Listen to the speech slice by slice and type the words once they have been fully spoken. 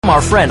Our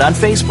friend on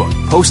Facebook.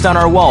 Post on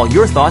our wall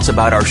your thoughts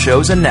about our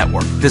shows and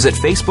network. Visit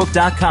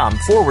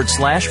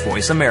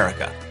Facebook.com/Voice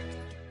America.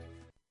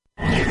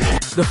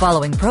 The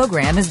following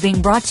program is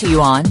being brought to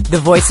you on the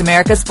Voice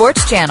America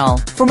Sports Channel.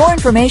 For more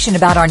information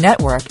about our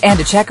network and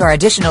to check our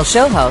additional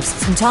show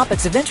hosts and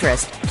topics of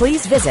interest,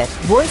 please visit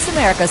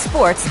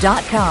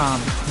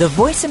VoiceAmericaSports.com. The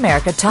Voice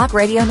America Talk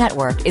Radio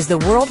Network is the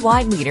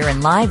worldwide leader in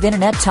live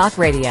Internet talk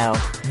radio.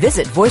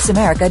 Visit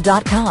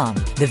VoiceAmerica.com.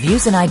 The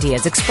views and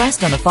ideas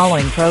expressed on the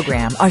following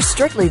program are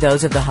strictly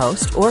those of the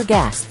host or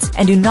guests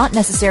and do not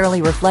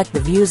necessarily reflect the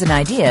views and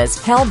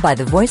ideas held by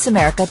the Voice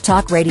America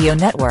Talk Radio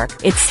Network,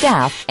 its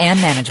staff, and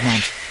management.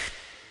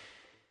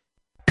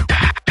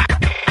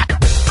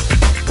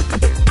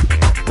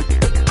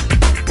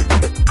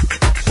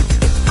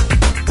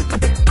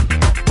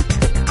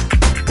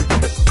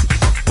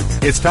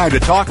 It's time to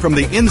talk from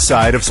the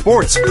inside of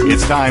sports.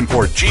 It's time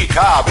for G.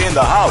 Cobb in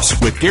the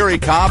House with Gary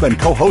Cobb and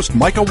co-host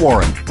Micah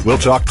Warren. We'll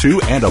talk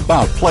to and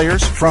about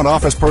players, front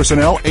office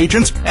personnel,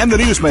 agents, and the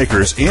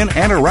newsmakers in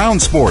and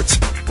around sports.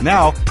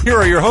 Now, here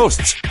are your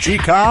hosts, G.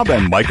 Cobb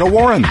and Micah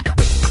Warren.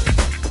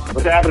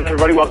 What's happening,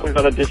 everybody? Welcome to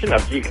another edition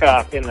of G.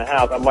 Cobb in the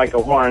House. I'm Micah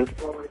Warren.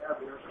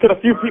 Got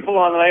a few people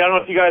on tonight. I don't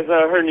know if you guys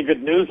heard any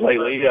good news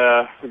lately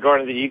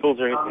regarding the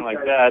Eagles or anything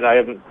like that. I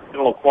haven't been a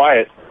little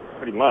quiet,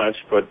 pretty much,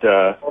 but...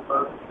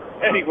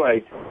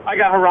 Anyway, I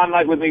got Haran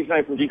Knight with me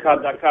tonight from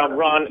gcobb.com.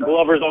 Ron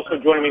Glover is also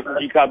joining me from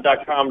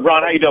gcobb.com.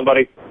 Ron, how you doing,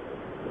 buddy?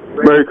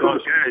 Merry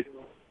Christmas.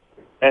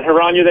 And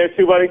Haran, you there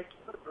too, buddy?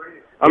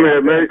 I'm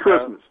here. Merry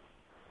Christmas.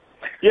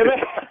 Yeah, man.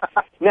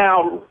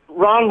 Now,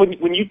 Ron,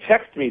 when you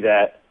text me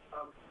that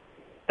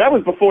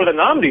was before the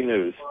Nnamdi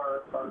news.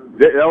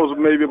 That was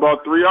maybe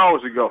about 3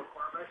 hours ago.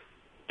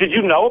 Did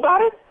you know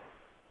about it?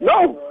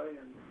 No.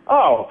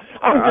 Oh.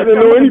 I didn't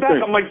know anything.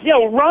 Back. I'm like, yeah,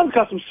 well, Ron's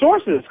got some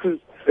sources, because...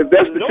 If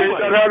that's the case,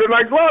 I'd have it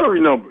like lottery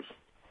numbers.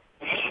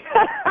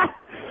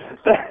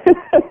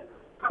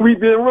 We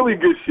be in really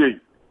good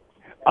shape.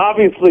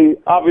 Obviously,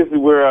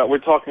 we're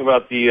talking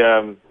about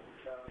the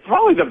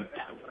probably the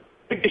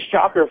biggest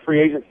shocker of free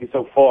agency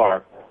so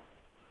far.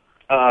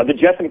 The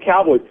Jets and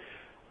Cowboys.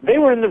 They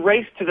were in the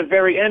race to the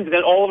very end, and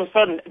then all of a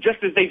sudden,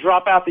 just as they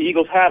drop out, the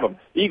Eagles have them.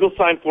 The Eagles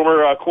signed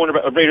former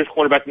Raiders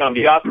cornerback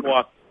Nnamdi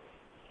Asomugha,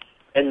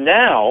 and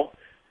now.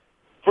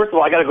 First of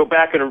all, I got to go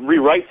back and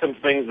rewrite some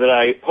things that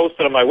I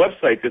posted on my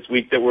website this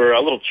week that were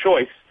a little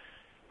choice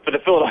for the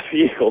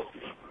Philadelphia Eagles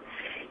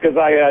because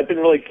I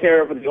didn't really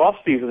care for the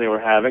off season they were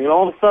having, and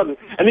all of a sudden,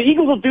 and the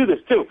Eagles will do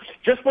this too.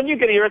 Just when you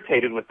get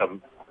irritated with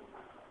them,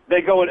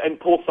 they go and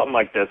pull something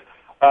like this.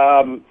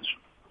 And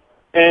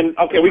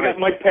okay, we got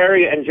Mike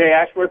Perry and Jay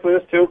Ashworth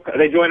with us too. Are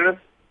they joining us?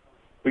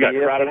 We got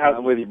Crowded House.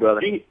 I'm with you,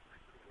 brother.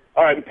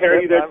 All right,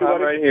 Perry, you there too, buddy?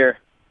 I'm right here.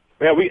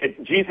 Yeah,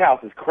 G's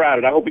house is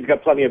crowded. I hope he's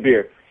got plenty of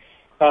beer.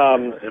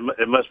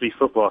 It must be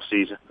football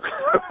season.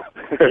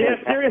 Yeah,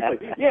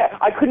 seriously. Yeah,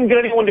 I couldn't get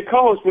anyone to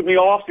co-host with me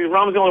all off season.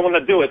 Ron was the only one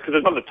to do it because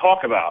there's nothing to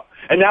talk about.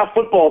 And now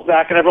football's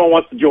back and everyone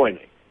wants to join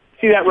me.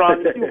 See that,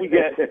 Ron? See what we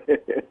get.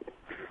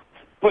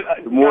 But,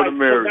 the more the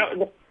merrier.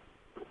 So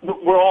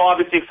we're all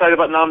obviously excited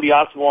about Nnamdi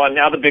Asomugha.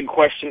 Now the big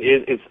question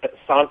is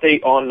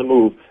Asante on the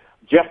move?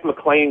 Jeff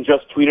McClain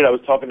just tweeted. I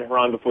was talking to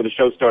Haran before the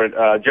show started.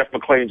 Jeff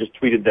McClain just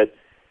tweeted that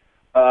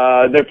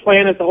their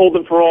plan is to hold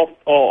them for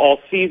all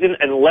season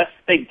unless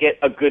they get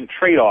a good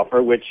trade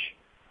offer, which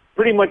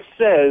pretty much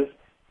says,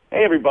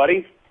 hey,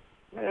 everybody,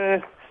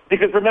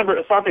 because remember,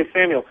 Asante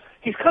Samuel,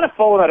 he's kind of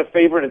fallen out of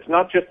favor, and it's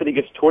not just that he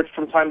gets torched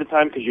from time to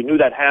time because you knew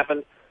that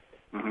happened,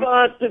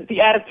 but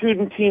the attitude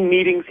in team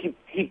meetings,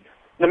 he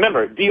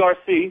remember,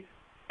 DRC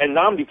and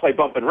Nnamdi play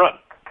bump and run.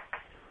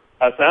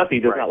 Asante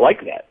does not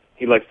like that.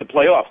 He likes to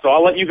play off. So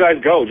I'll let you guys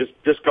go.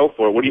 Just go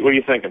for it. What are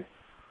you thinking?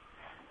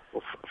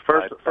 Well,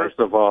 first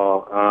of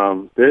all,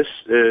 this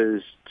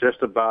is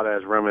just about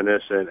as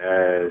reminiscent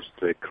as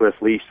the Cliff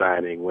Lee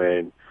signing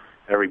when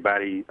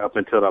everybody up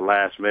until the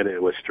last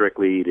minute was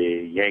strictly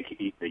the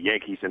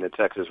Yankees and the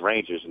Texas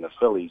Rangers, and the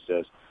Phillies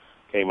just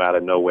came out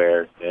of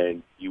nowhere.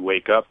 And you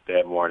wake up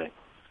that morning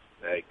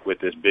like with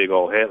this big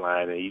old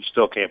headline, and you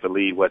still can't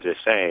believe what they're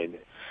saying.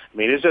 I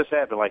mean, it just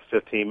happened like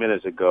 15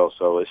 minutes ago,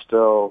 so it's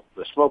still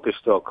the smoke is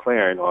still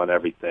clearing on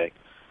everything.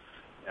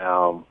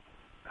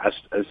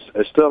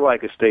 It's still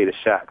like a state of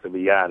shock, to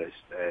be honest.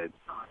 And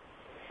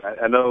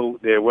I know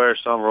there were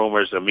some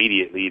rumors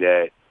immediately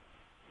that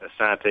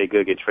Asante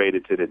could get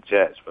traded to the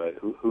Jets, but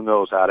who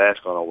knows how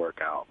that's going to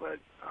work out. But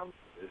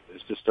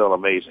it's just still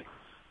amazing.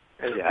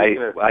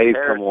 Yeah, I had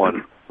come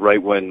on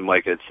right when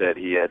Mike had said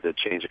he had to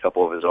change a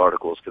couple of his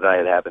articles because I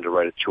had happened to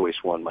write a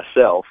choice one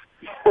myself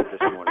this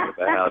morning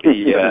about how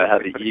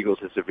the Eagles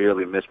had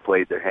severely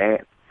misplayed their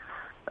hand.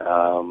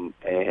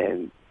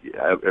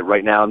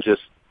 Right now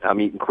I'm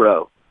eating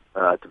crow.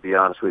 To be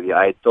honest with you,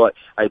 I'd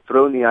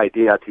thrown the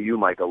idea out to you,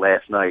 Michael,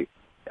 last night.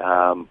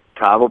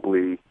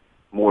 Probably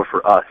more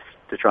for us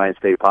to try and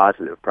stay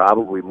positive.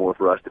 Probably more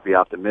for us to be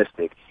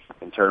optimistic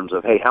in terms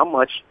of, hey, how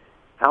much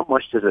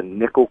does a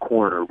nickel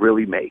corner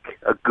really make?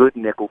 A good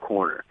nickel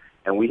corner.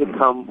 And we had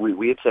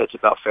said it's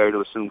about fair to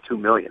assume $2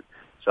 million.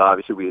 So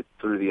obviously we had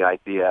threw the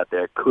idea out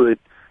there. Could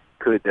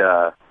could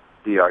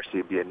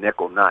DRC be a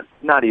nickel?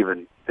 Not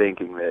even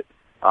thinking that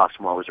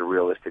Osmar was a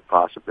realistic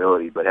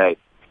possibility. But hey,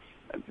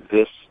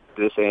 this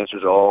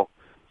answers all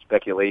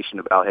speculation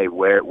about, hey,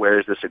 where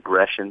is this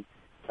aggression?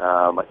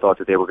 I thought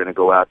that they were going to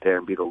go out there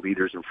and be the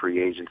leaders in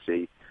free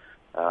agency.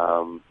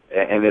 And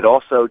it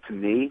also, to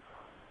me,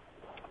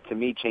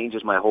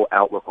 changes my whole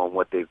outlook on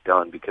what they've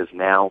done, because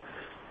now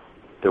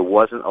there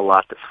wasn't a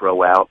lot to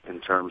throw out in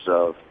terms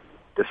of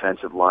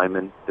defensive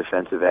linemen,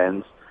 defensive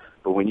ends.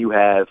 But when you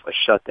have a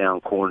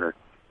shutdown corner,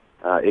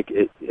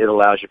 it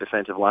allows your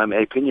defensive linemen,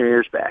 hey, pin your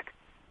ears back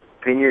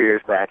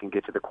and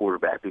get to the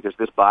quarterback, because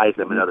this buys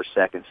them another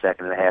second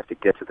and a half to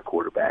get to the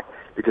quarterback,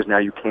 because now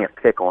you can't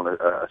pick on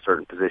a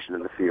certain position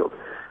in the field.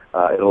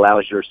 It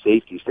allows your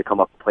safeties to come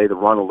up and play the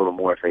run a little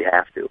more if they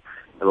have to.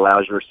 It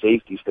allows your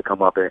safeties to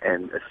come up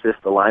and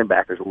assist the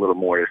linebackers a little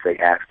more if they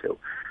have to.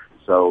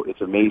 So it's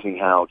amazing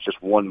how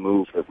just one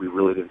move that we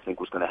really didn't think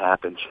was going to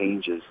happen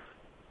changes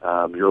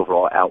your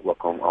overall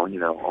outlook on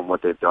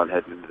what they've done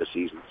heading into the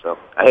season. So,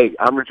 hey,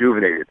 I'm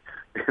rejuvenated.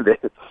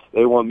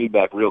 They want me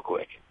back real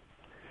quick.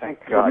 Thank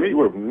God. You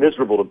were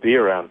miserable to be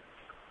around.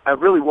 I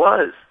really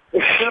was.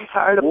 I'm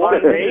tired of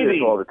watching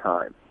this all the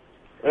time.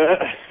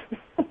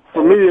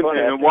 For me,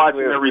 and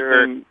watching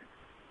everything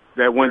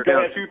that went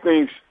down, two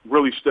things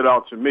really stood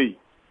out to me.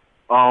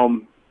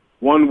 One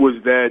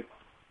was that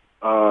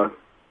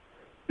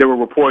there were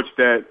reports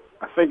that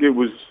I think it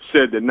was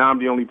said that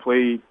Nnamdi only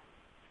played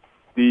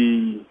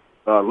the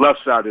left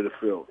side of the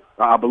field.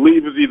 I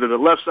believe it was either the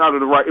left side or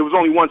the right. It was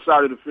only one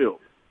side of the field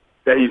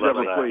that he's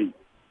ever played.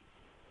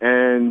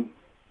 And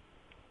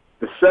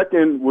the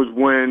second was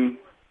when,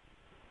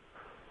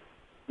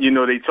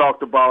 they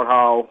talked about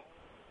how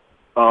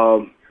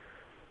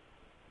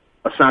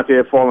Asante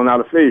had fallen out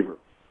of favor.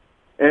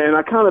 And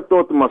I kind of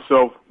thought to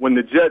myself, when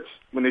they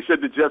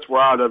said the Jets were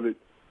out of it,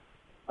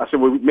 I said,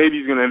 well, maybe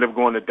he's going to end up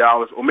going to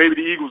Dallas, or maybe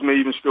the Eagles may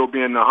even still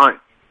be in the hunt.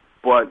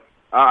 But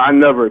I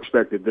never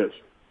expected this.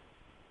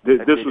 This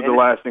was the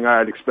last thing I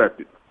had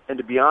expected. And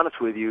to be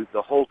honest with you,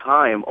 the whole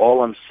time,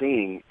 all I'm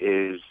seeing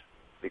is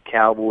the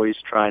Cowboys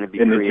trying to be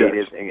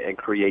creative and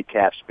create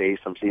cap space.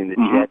 I'm seeing the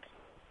Jets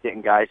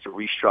getting guys to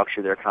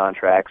restructure their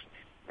contracts.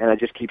 And I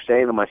just keep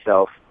saying to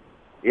myself,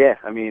 yeah,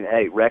 I mean,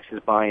 hey, Rex is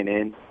buying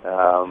in.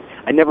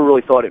 I never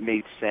really thought it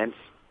made sense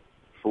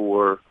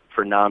for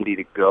Nnamdi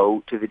to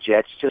go to the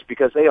Jets, just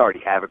because they already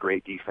have a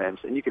great defense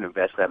and you can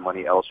invest that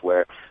money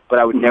elsewhere. But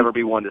I would never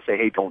be one to say,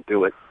 hey, don't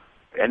do it.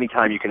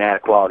 Anytime you can add a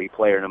quality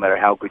player, no matter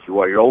how good you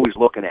are, you're always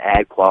looking to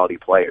add quality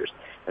players.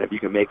 And if you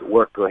can make it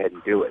work, go ahead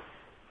and do it.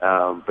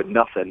 But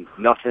nothing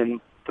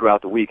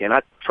throughout the week. And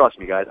trust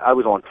me, guys, I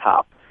was on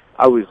top.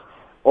 I was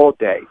all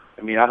day.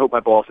 I mean, I hope my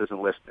boss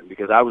isn't listening,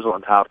 because I was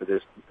on top of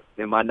this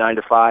in my 9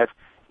 to 5.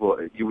 Well,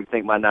 you would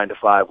think my 9 to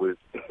 5 was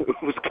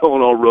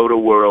going on Roto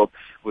World,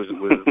 was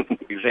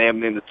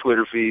examining the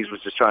Twitter feeds, was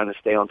just trying to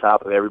stay on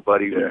top of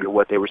everybody,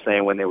 what they were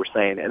saying when they were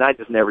saying, and I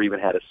just never even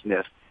had a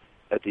sniff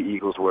that the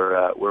Eagles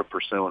were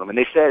pursuing them. And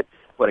they said,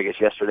 I guess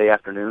yesterday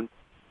afternoon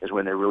is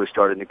when they really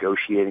started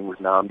negotiating with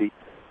Nnamdi,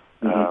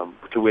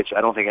 to which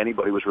I don't think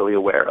anybody was really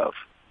aware of.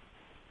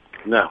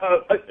 No,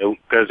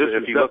 because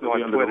if you look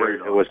on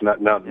Twitter, it was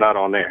not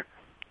on there.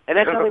 And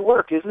that's how they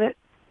work, isn't it?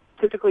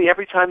 Typically,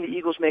 every time the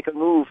Eagles make a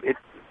move,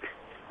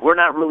 we're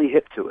not really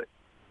hip to it.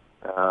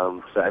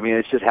 So, I mean,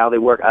 it's just how they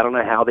work. I don't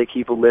know how they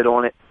keep a lid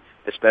on it,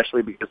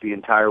 especially because the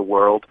entire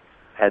world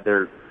had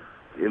at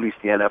least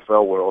the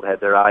NFL world, had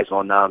their eyes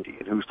on Nnamdi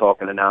and who's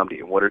talking to Nnamdi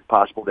and what are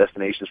possible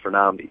destinations for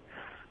Nnamdi.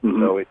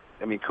 So,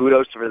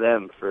 kudos for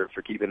them for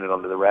keeping it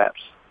under the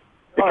wraps.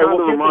 It kind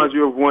of reminds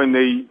you of when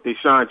they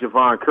signed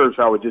Javon Curse,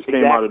 how it just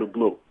came out of the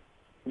blue.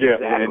 Yeah,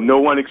 and no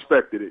one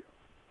expected it.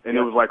 And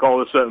it was like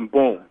all of a sudden,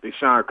 boom, they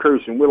signed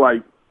Curse, and we're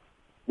like,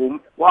 well,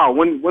 wow,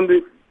 when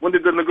did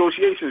the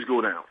negotiations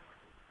go down?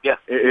 Yeah,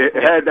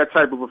 it had that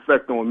type of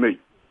effect on me.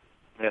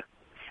 Yeah,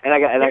 and I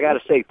got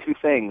to say two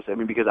things. I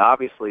mean, because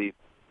obviously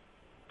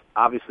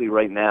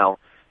right now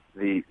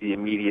the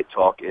immediate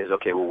talk is,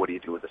 okay, well, what do you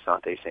do with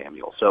Asante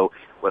Samuel? So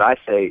what I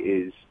say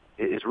is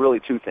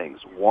really two things.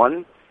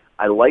 One,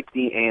 I like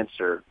the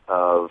answer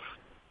of,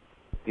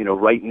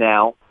 right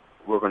now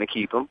we're going to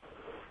keep him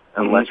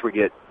unless we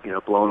get,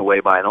 blown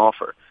away by an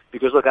offer.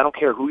 Because, look, I don't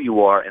care who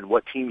you are and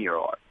what team you're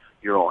on.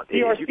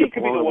 If you get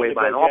blown away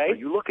by an offer,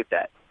 you look at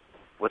that.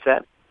 What's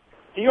that?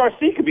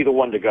 DRC could be the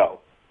one to go.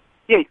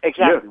 Yeah,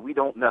 exactly. Yeah. We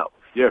don't know.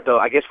 Yeah. So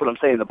I guess what I'm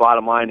saying, the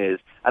bottom line is,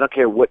 I don't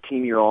care what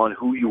team you're on,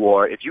 who you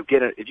are. If you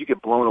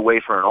get blown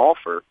away for an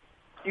offer,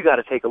 you got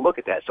to take a look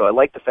at that. So I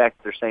like the fact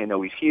that they're saying,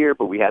 no, he's here,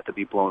 but we have to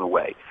be blown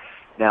away.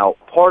 Now,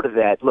 part of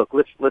that, look,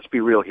 let's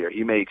be real here.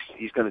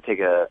 He's going to take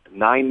a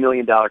 $9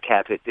 million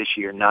cap hit this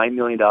year, $9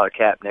 million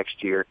cap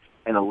next year,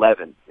 and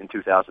 $11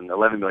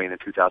 million in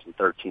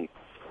 2013.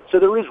 So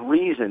there is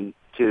reason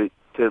to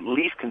at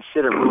least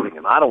consider moving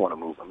him. I don't want to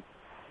move him,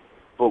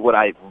 but what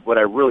I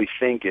really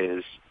think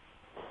is,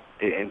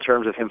 in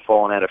terms of him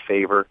falling out of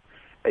favor,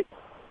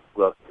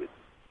 look,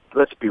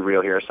 let's be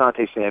real here.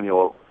 Asante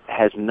Samuel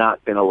has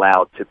not been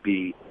allowed to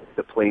be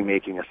the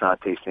playmaking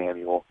Asante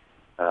Samuel.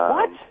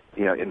 What?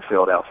 in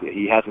Philadelphia.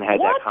 He hasn't had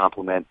that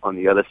compliment on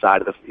the other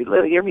side of the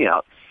field. Hear me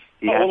out.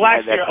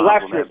 Last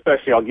year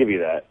especially, I'll give you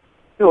that.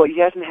 No, he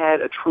hasn't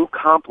had a true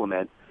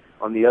compliment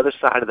on the other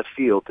side of the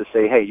field to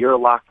say, hey, you're a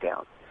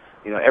lockdown.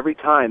 Every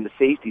time the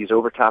safety is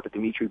over top of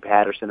Dimitri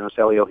Patterson,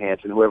 Joselio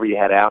Hansen, whoever you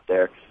had out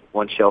there,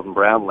 once Sheldon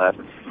Brown left.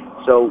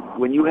 So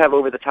when you have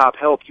over-the-top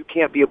help, you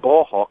can't be a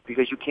ball hawk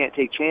because you can't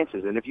take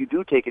chances. And if you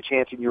do take a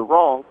chance and you're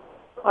wrong,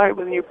 all right,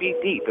 well, then you're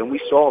beat deep. And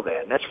we saw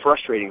that. And that's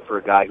frustrating for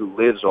a guy who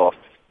lives off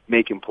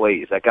making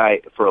plays. That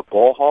guy, for a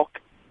ball hawk,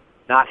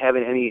 not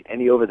having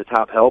any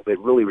over-the-top help, it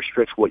really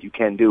restricts what you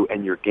can do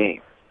and your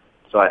game.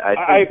 So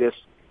I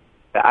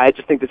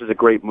just think this is a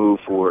great move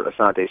for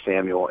Asante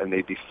Samuel, and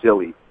they'd be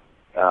silly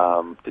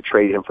to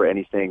trade him for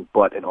anything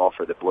but an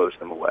offer that blows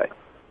them away.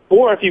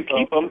 Or if you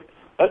keep him,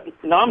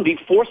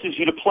 Nnamdi forces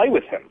you to play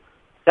with him.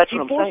 That's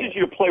what I'm saying. He forces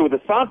you to play with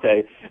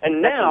Asante,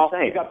 and now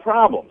you got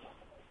problems.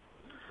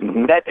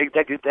 Mm-hmm. That's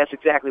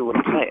exactly what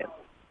I'm saying.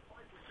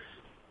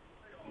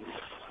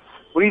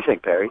 What do you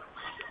think, Perry?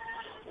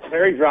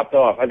 Perry dropped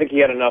off. I think he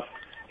had enough.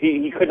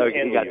 He couldn't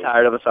handle you. He got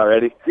tired of us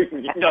already?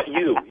 Not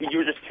you. You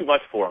were just too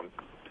much for him.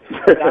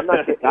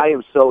 I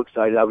am so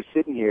excited. I was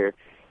sitting here,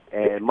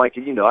 and Mike,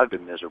 I've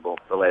been miserable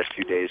the last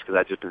few days because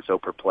I've just been so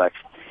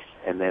perplexed.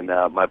 And then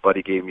my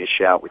buddy gave me a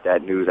shout with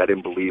that news. I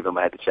didn't believe him.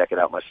 I had to check it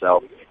out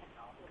myself.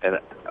 And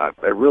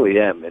I really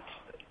am.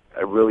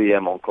 I really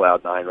am on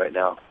cloud nine right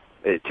now.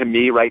 To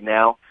me, right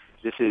now,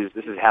 this is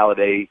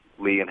Halladay,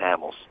 Lee, and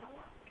Hamels.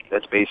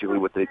 That's basically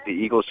what the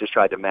Eagles just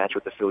tried to match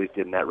what the Phillies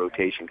did in that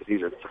rotation because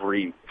these are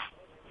three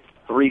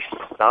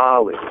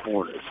solid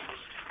corners.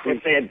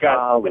 If they had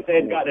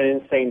got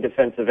an insane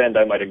defensive end,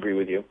 I might agree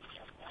with you.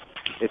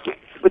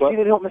 But see,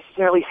 they don't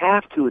necessarily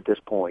have to at this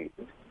point.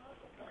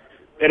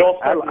 It all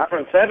starts in the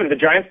front seven. The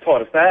Giants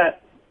taught us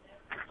that.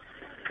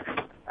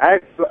 I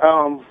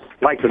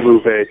like to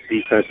move at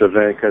defensive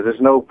end because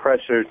there's no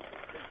pressure.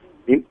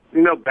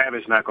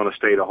 Babbitt's not going to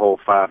stay the whole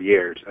 5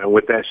 years. And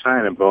with that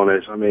signing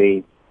bonus, I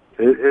mean,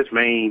 his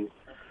main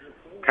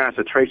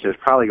concentration is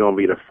probably going to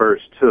be the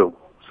first two.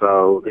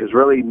 So there's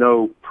really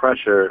no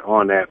pressure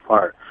on that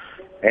part.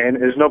 And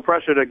there's no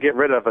pressure to get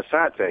rid of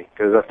Asante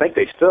because I think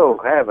they still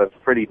have a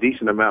pretty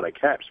decent amount of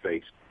cap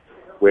space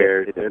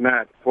where they're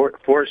not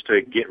forced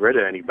to get rid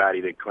of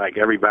anybody that, like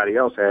everybody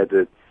else, had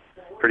to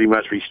pretty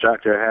much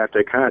restructure half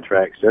their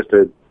contracts just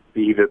to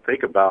even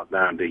think about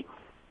Nnamdi.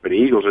 But the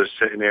Eagles are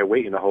sitting there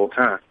waiting the whole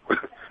time.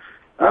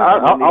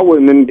 I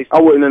wouldn't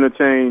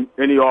entertain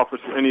any offers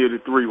for any of the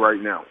three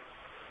right now.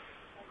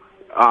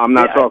 I'm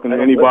not talking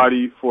to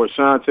anybody for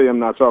Asante. I'm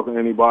not talking to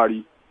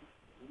anybody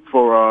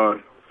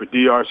for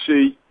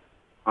DRC.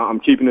 I'm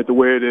keeping it the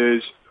way it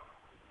is,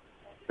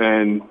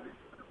 and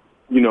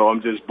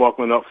I'm just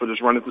buckling up for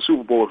this run at the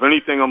Super Bowl. If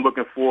anything, I'm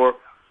looking for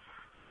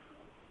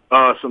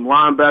some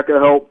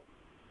linebacker help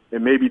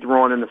and maybe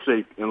throwing in a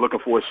safety and looking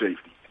for a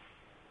safety.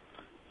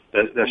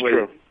 That's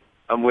true.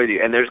 I'm with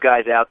you. And there's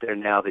guys out there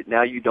now that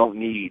now you don't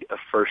need a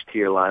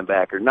first-tier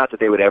linebacker. Not that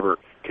they would ever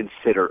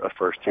consider a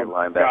first-tier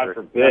linebacker.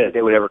 Not that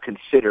they would ever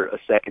consider a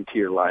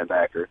second-tier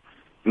linebacker.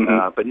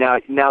 Mm-hmm. But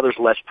now there's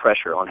less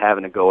pressure on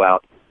having to go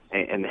out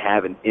and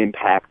have an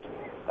impact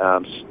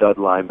stud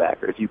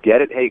linebacker. If you get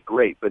it, hey,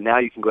 great. But now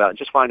you can go out and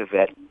just find a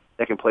vet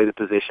that can play the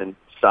position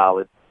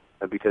solid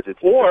because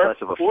it's less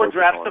of a focus or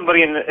draft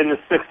somebody in the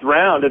sixth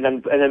round and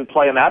then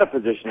play him out of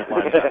position at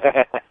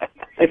linebacker.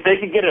 If they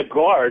could get a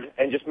guard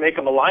and just make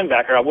him a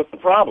linebacker, what's the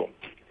problem?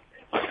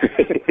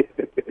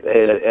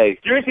 Hey.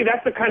 Seriously,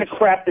 that's the kind of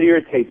crap that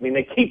irritates me, and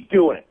they keep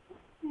doing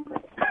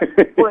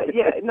it. Well,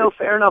 yeah, no,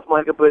 fair enough,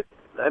 Micah, but,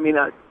 I mean,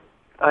 I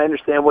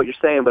understand what you're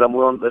saying, but I'm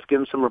willing, let's give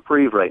him some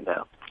reprieve right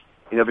now.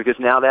 Because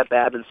now that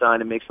Babin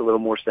signing makes a little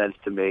more sense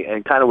to me,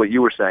 and kind of what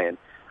you were saying.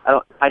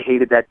 I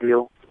hated that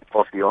deal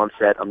off the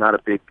onset. I'm not a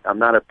big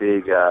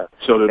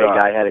so did that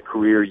guy had a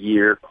career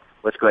year.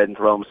 Let's go ahead and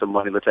throw him some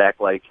money. Let's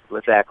act like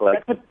for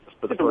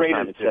the first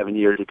time in 7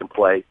 years he can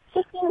play.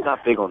 I'm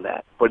not big on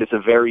that, but it's a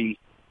very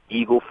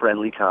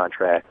Eagle-friendly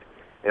contract.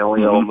 They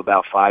only owe him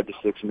about $5 to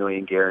 $6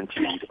 million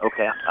guaranteed.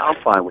 Okay, I'm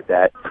fine with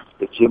that.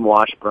 If Jim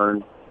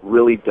Washburn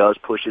really does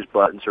push his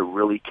buttons or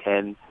really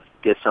can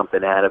get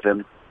something out of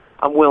him,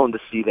 I'm willing to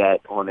see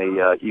that on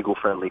a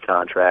Eagle-friendly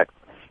contract.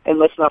 And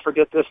let's not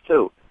forget this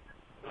too: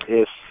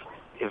 if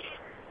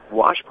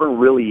Washburn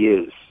really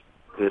is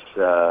this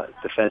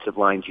defensive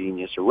line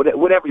genius or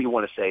whatever you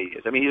want to say he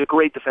is, I mean, he's a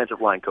great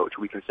defensive line coach.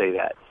 We can say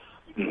that.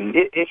 Mm-hmm.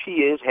 If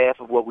he is half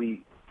of what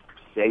we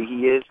say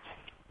he is,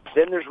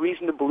 then there's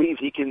reason to believe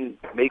he can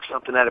make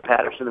something out of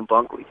Patterson and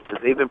Bunkley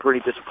because they've been pretty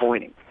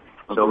disappointing.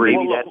 So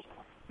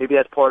maybe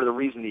that's part of the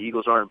reason the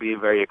Eagles aren't being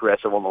very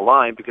aggressive on the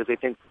line because they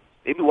think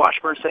maybe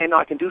Washburn's saying, no,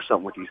 I can do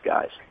something with these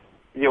guys.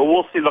 Yeah,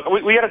 we'll see. Look,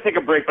 we got to take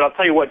a break, but I'll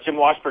tell you what, Jim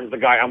Washburn's the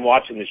guy I'm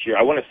watching this year.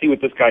 I want to see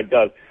what this guy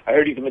does. I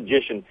heard he's a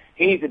magician.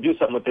 He needs to do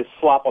something with this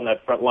slop on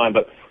that front line.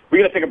 But we're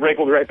going to take a break.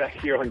 We'll be right back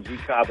here on G.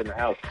 Cobb in the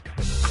House.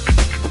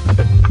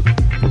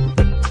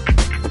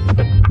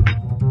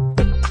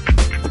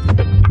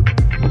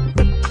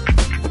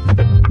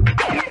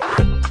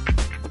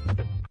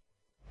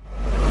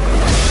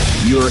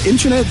 your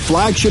internet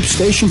flagship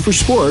station for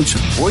sports,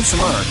 Voice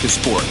America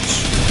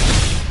Sports.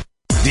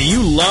 Do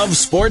you love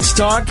sports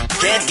talk?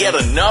 Can't get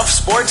enough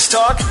sports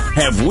talk?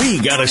 Have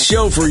we got a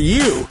show for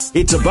you?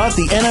 It's about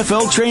the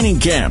NFL training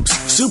camps,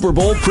 Super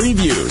Bowl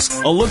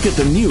previews, a look at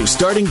the new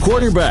starting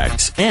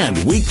quarterbacks, and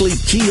weekly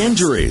key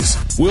injuries.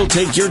 We'll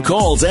take your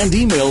calls and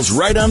emails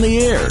right on the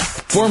air.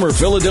 Former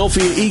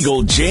Philadelphia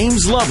Eagle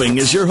James Loving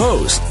is your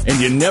host, and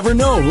you never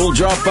know who'll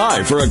drop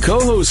by for a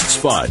co-host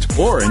spot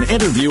or an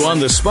interview on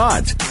the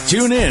spot.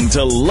 Tune in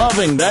to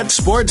Loving That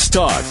Sports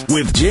Talk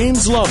with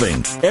James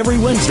Loving every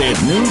Wednesday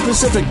at noon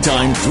Pacific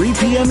Time, 3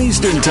 p.m.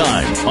 Eastern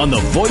Time on the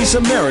Voice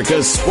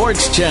America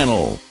Sports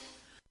Channel.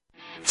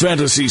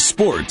 Fantasy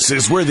sports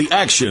is where the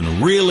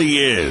action really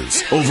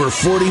is. Over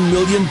 40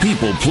 million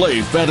people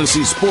play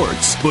fantasy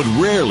sports, but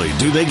rarely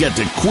do they get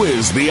to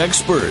quiz the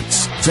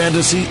experts.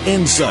 Fantasy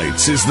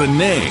Insights is the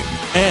name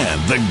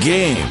and the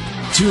game.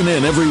 Tune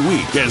in every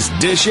week as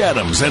Dish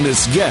Adams and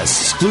his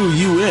guests clue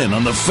you in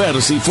on the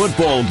fantasy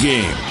football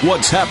game,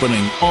 what's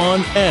happening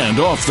on and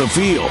off the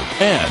field,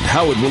 and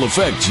how it will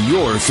affect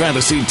your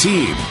fantasy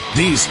team.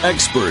 These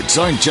experts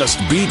aren't just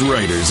beat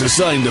writers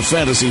assigned to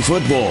fantasy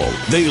football.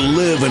 They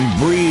live and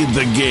breathe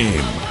the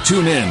game.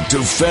 Tune in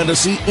to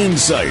Fantasy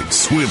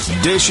Insights with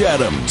Dish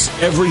Adams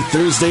every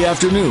Thursday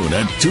afternoon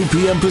at 2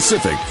 p.m.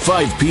 Pacific,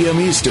 5 p.m.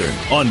 Eastern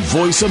on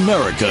Voice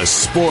America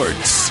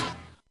Sports.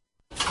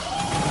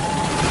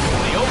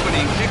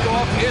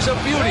 Is a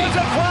beauty. It's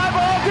a fly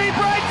ball deep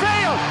right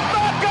field.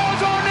 Back goes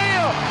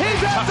O'Neal.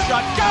 He's at the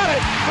shot. Got it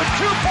with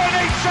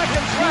 2.8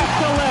 seconds left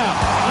to left.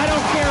 I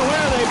don't care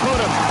where they put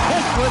him.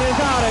 This one is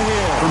out of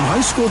here. From high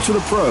school to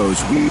the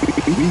pros, we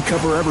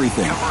cover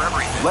everything.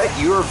 Let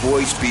your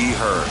voice be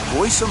heard.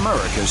 Voice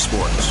America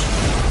Sports.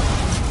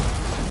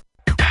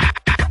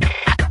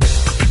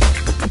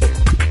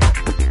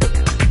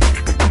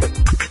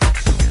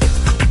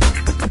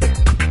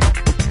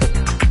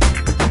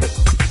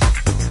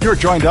 You're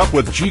joined up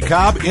with G.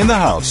 Cobb in the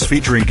House,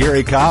 featuring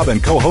Gary Cobb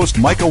and co-host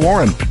Micah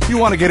Warren. You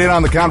want to get in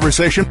on the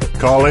conversation?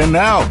 Call in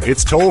now.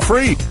 It's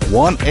toll-free.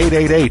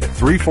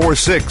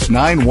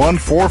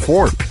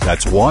 1-888-346-9144.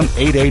 That's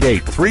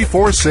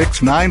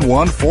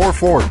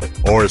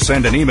 1-888-346-9144. Or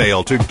send an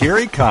email to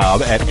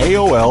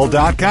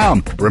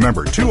GaryCobb@AOL.com.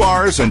 Remember, 2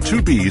 R's and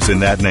 2 B's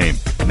in that name.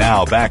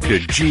 Now back to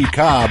G.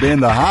 Cobb in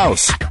the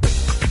House.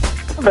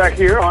 Back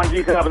here on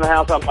G. Cobb in the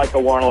House, I'm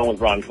Michael Warren along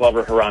with Ron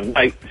Glover, Haran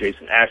Knight,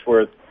 Jason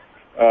Ashworth.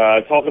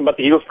 Talking about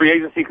the Eagles free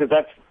agency because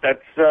that's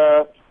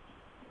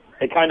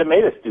they kind of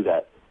made us do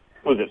that.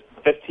 What was it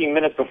 15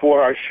 minutes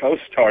before our show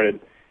started?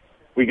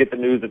 We get the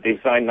news that they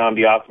signed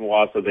Nnamdi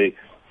Asomugha, so the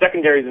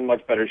secondary's in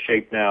much better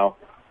shape now.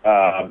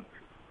 I'll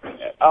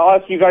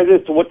ask you guys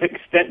this: to what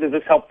extent does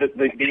this help the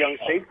young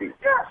safeties?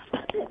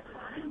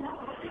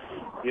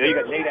 You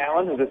got Nate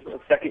Allen, who's a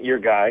second-year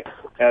guy,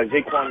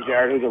 Jaquan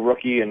Jarrett, who's a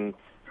rookie, and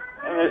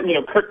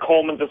Kurt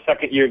Coleman's a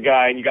second-year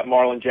guy, and you got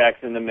Marlon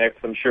Jackson in the mix.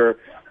 I'm sure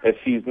if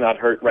he's not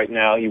hurt right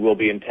now, he will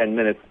be in 10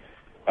 minutes.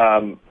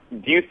 Do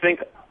you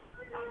think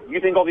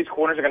all these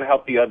corners are going to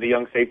help the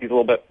young safeties a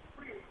little bit?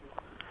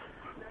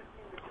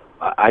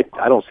 I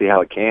don't see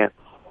how it can't,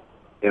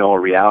 in all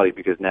reality,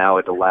 because now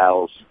it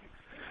allows.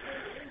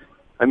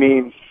 I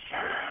mean,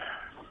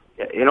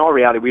 in all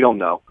reality, we don't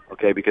know,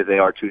 okay, because they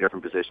are two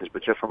different positions.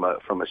 But just from a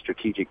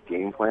strategic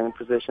game plan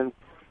position,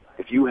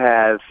 if you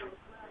have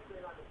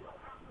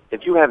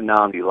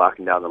Nnamdi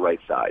locking down the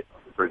right side,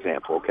 for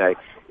example, okay,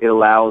 it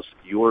allows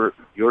your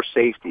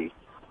safety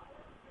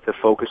to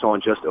focus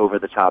on just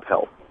over-the-top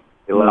help.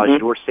 It allows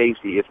your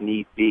safety, if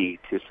need be,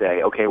 to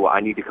say, okay, well, I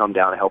need to come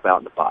down and help out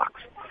in the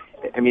box.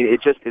 I mean,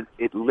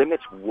 it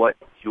limits what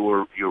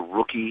your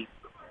rookie,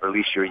 or at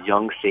least your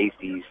young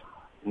safeties,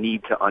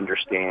 need to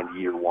understand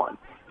year one.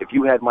 If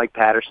you had Mike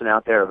Patterson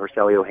out there or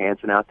Hercelio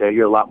Hansen out there,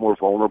 you're a lot more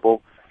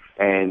vulnerable,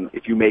 and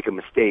if you make a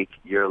mistake,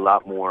 you're a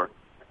lot more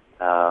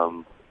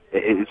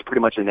it's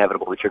pretty much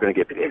inevitable that you're going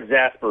to get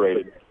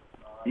exasperated.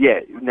 Yeah,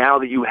 now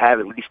that you have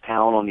at least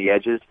talent on the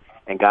edges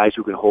and guys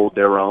who can hold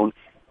their own,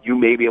 you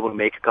may be able to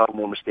make a couple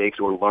more mistakes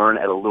or learn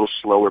at a little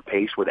slower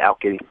pace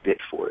without getting bit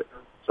for it.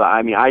 So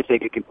I mean, I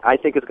think it's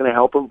going to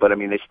help them, but I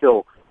mean, there's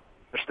still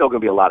going to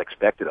be a lot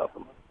expected of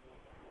them.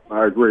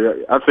 I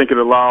agree. I think it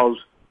allows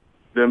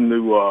them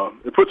to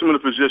it puts them in a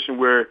position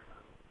where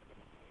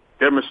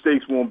their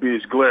mistakes won't be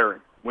as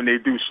glaring when they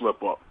do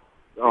slip up.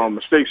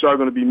 Mistakes are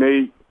going to be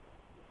made,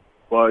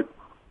 but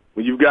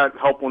when you've got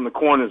help on the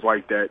corners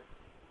like that,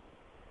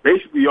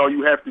 basically all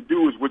you have to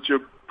do is what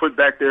you're put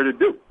back there to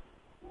do,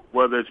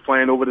 whether it's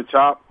playing over the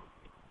top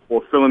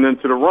or filling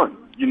into the run.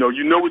 You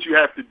know what you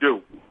have to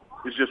do.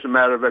 It's just a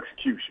matter of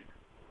execution.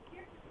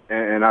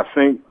 And I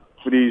think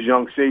for these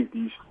young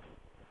safeties,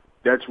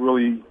 that's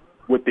really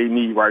what they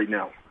need right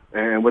now.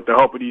 And with the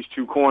help of these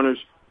two corners,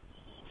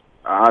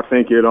 I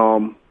think it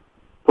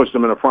puts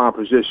them in a prime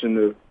position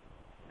to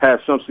have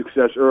some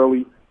success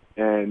early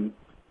and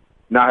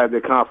not have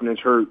their confidence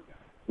hurt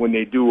when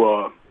they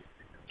do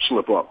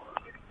slip up.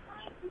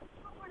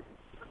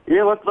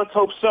 Yeah, let's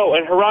hope so.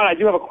 And Haran, I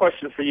do have a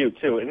question for you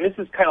too. And this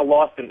is kind of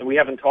lost, and we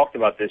haven't talked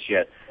about this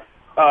yet.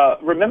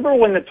 remember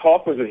when the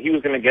talk was that he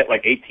was going to get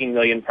like $18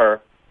 million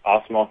per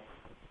Osmo?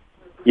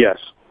 Yes.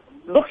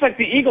 Looks like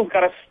the Eagles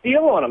got a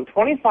steal on him,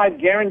 25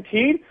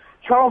 guaranteed.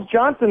 Charles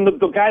Johnson,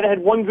 the guy that had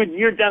one good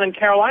year down in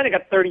Carolina,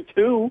 got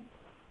 32.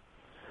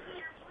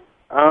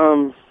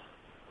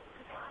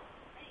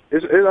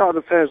 It all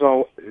depends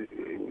on.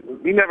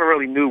 We never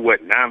really knew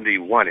what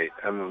Nnamdi wanted.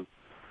 I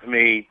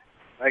mean,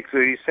 like so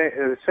he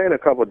saying a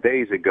couple of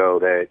days ago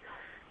that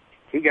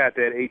he got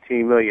that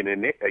 $18 million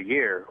a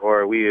year,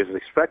 or we was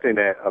expecting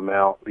that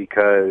amount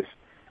because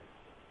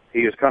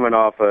he was coming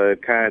off a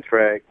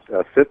contract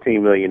of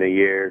 $15 million a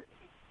year,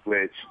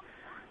 which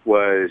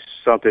was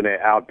something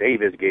that Al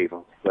Davis gave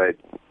him. But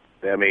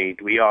I mean,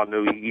 we all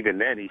knew even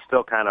then he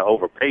still kind of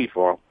overpaid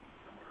for him.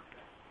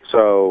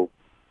 So,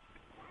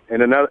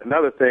 and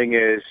another thing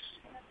is,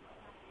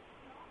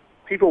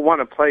 people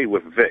want to play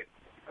with Vic.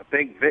 I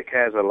think Vic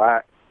has a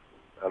lot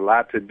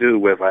to do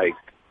with like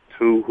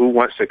who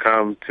wants to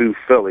come to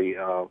Philly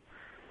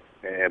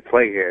and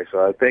play here.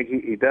 So I think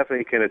he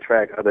definitely can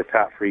attract other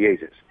top free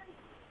agents.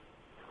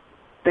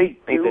 They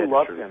do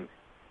love him.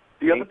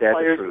 The other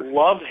players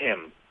love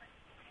him.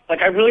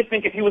 Like, I really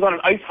think if he was on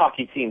an ice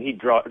hockey team, he'd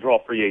draw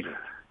free agents.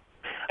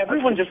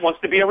 Everyone just wants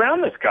to be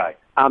around this guy.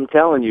 I'm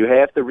telling you,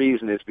 half the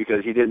reason is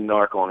because he didn't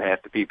narc on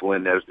half the people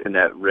in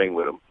that ring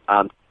with him.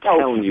 I'm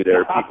telling you,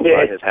 there are people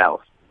at his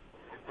house.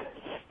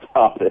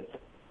 Stop it.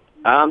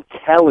 I'm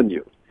telling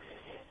you.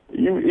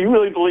 You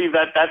really believe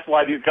that that's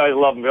why these guys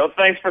love him? Well,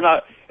 thanks for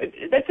not.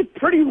 That's a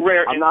pretty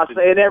rare. I'm not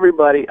saying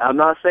everybody,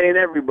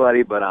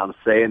 but I'm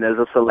saying there's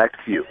a select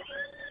few.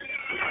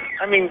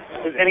 I mean,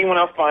 is anyone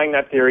else buying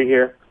that theory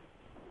here?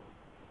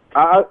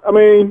 I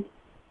mean,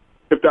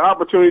 if the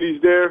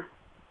opportunity's there,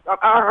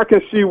 I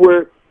can see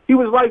where he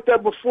was like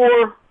that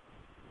before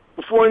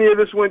any of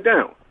this went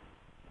down.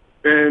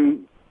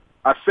 And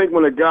I think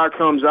when a guy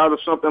comes out of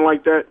something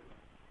like that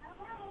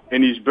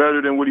and he's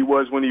better than what he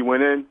was when he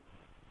went in,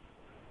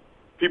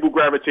 people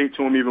gravitate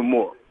to him even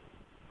more.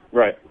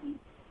 Right.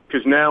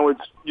 Because now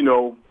it's,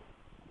 all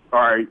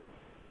right,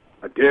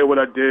 I did what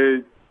I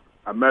did,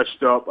 I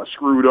messed up, I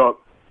screwed up,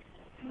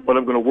 but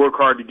I'm going to work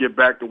hard to get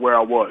back to where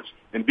I was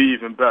and be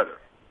even better.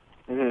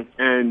 Mm-hmm.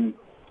 And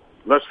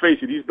let's face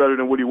it, he's better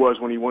than what he was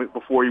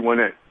before he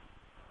went in.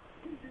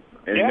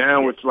 And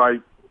now it's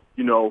like,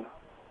 he's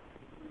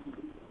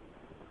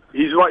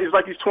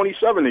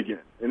 27 again.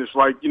 And it's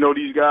like,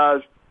 these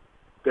guys,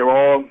 they're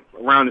all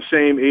around the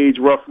same age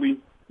roughly,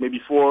 maybe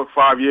 4 or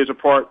 5 years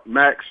apart,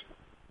 max.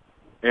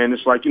 And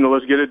it's like,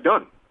 let's get it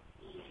done.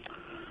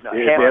 No,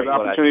 if they have the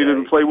opportunity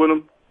to play with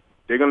them,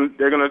 they're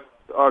gonna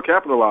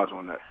capitalize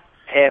on that.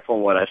 Half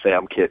on what I say,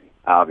 I'm kidding,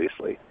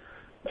 obviously.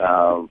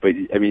 But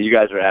I mean, you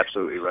guys are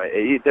absolutely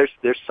right.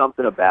 There's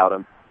something about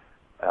him,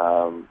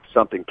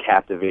 something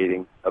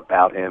captivating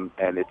about him,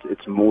 and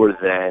it's more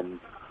than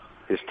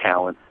his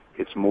talent.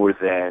 It's more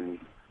than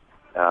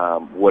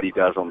what he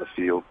does on the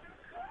field.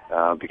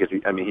 Because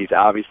he's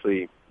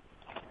obviously,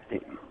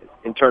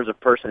 in terms of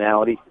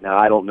personality. Now,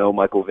 I don't know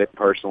Michael Vick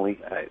personally.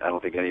 I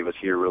don't think any of us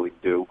here really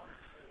do.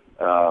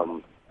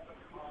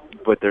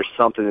 But there's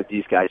something that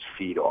these guys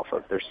feed off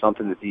of. There's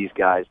something that these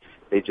guys,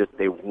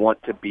 they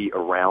want to be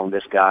around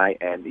this guy.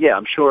 And, yeah,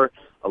 I'm sure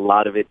a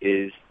lot of it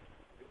is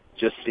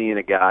just seeing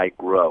a guy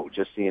grow,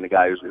 just seeing a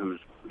guy who's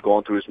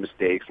gone through his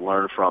mistakes,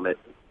 learned from it,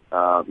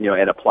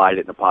 and applied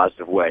it in a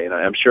positive way. And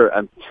I'm sure,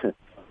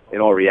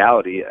 in all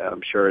reality,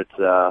 I'm sure it's,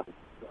 I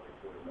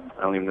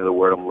don't even know the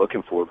word I'm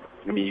looking for.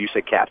 I mean, you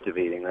said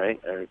captivating,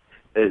 right?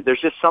 There's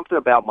just something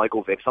about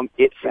Michael Vick, some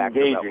it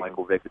factor about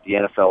Michael Vick that the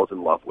NFL is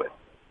in love with.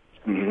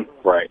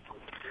 Mm-hmm. Right.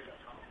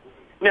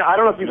 Now, I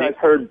don't know if you guys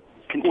heard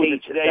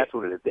contagious. That's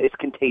what it is. It's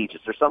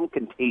contagious. There's something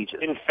contagious,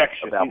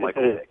 infectious about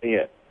Michael Vick.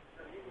 Yeah.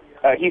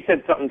 He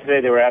said something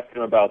today. They were asking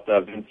him about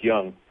Vince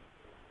Young,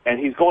 and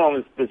he's going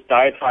on this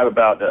diatribe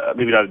about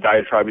maybe not a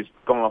diatribe. He's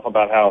going off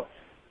about how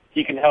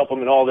he can help him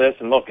and all this.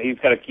 And look, he's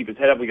got to keep his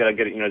head up. We got to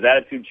get his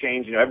attitude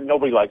changed.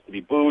 Nobody likes to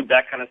be booed,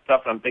 that kind of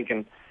stuff. And I'm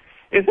thinking,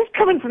 is this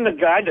coming from the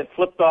guy that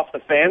flipped off the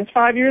fans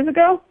 5 years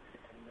ago?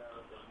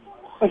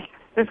 Like,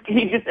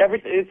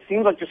 it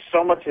seems like just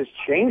so much has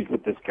changed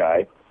with this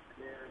guy.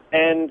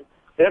 And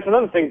that's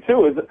another thing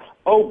too, is,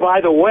 by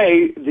the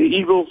way, the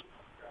Eagles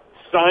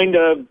signed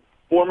a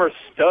former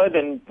stud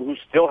and who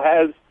still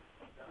has,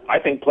 I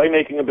think,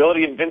 playmaking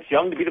ability in Vince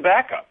Young to be the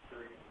backup.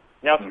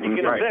 Now,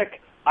 speaking of Vic,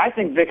 I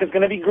think Vic is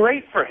going to be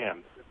great for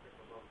him.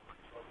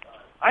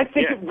 I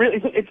think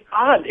it's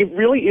odd. It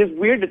really is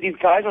weird that these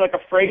guys are like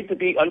afraid to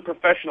be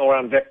unprofessional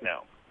around Vic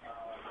now.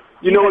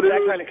 You know what it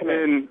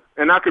is,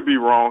 and I could be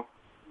wrong.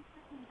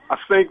 I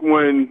think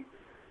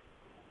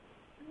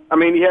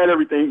he had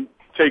everything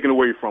taken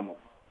away from him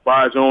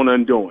by his own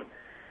undoing.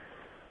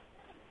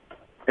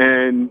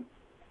 And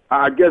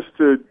I guess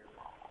to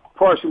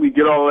partially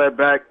get all of that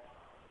back,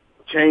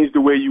 change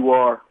the way you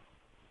are,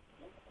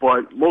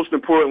 but most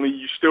importantly,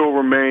 you still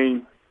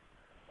remain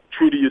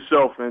true to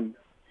yourself, and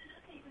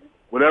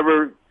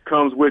whatever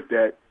comes with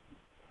that.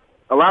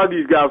 A lot of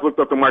these guys looked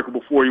up to Michael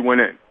before he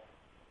went in.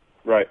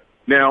 Right.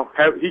 Now,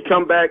 have he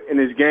come back and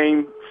his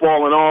game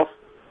fallen off?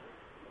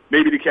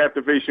 maybe the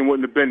captivation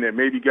wouldn't have been there.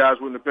 Maybe guys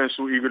wouldn't have been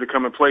so eager to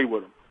come and play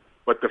with him.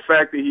 But the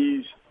fact that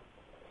he's,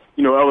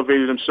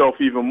 elevated himself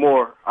even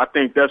more, I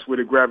think that's where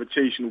the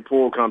gravitational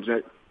pull comes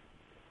in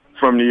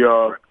from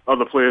the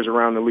other players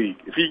around the league.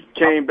 If he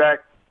came back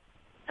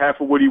half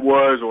of what he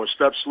was or a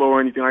step slow or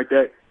anything like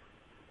that,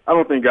 I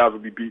don't think guys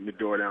would be beating the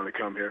door down to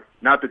come here.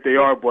 Not that they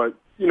are, but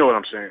you know what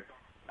I'm saying.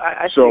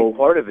 I think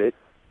part of it,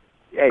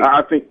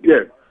 I think,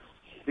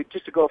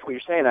 just to go off what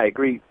you're saying, I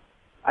agree.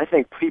 I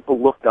think people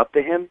looked up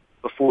to him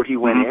before he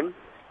went in.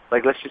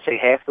 Like, let's just say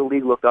half the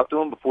league looked up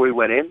to him before he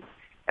went in,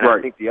 and I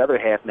think the other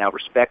half now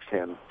respects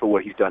him for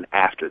what he's done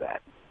after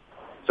that.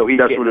 So he's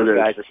getting those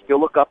guys that still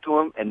look up to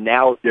him, and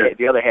now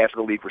the other half of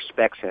the league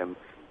respects him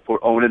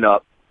for owning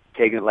up,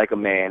 taking it like a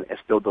man, and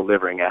still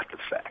delivering after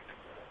the fact.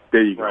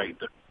 There you go. Right.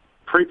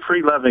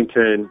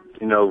 Pre-Levington,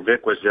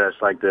 Vic was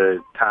just like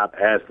the top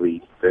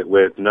athlete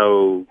with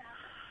no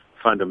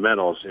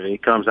fundamentals. And he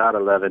comes out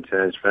of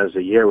Levington, spends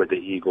a year with the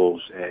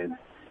Eagles, and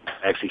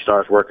actually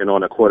starts working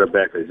on the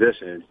quarterback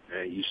position.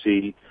 And you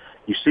see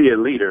a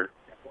leader.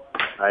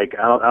 Like,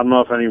 I don't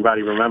know if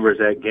anybody remembers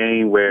that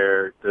game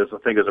where I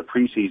think it was a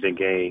preseason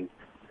game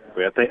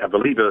where I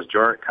believe it was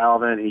Jarrett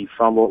Calvin. He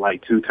fumbled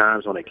like 2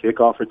 times on a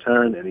kickoff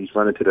return, and he's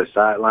running to the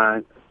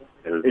sideline.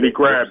 And he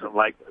grabs him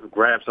by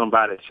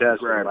the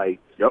chest. That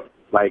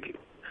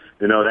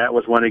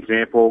was one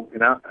example.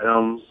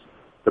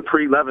 The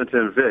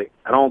pre-Levington Vic,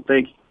 I don't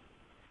think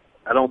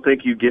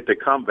you get the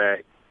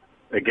comeback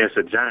against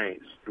the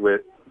Giants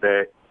with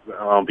that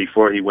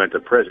before he went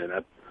to prison.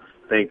 I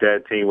think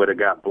that team would have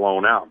got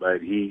blown out,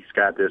 but he's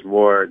got this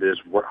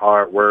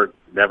hard work,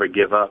 never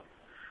give up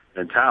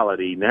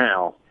mentality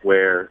now,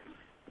 where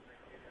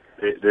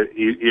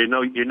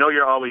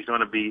you're always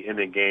going to be in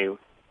the game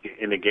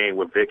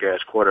with Vic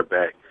as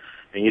quarterback,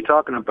 and you're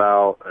talking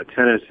about a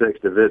 10-6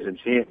 division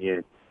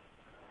champion,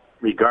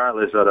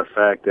 regardless of the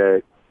fact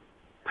that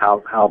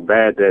how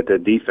bad that the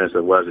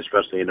defensive was,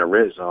 especially in the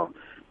red zone.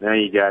 Now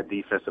you got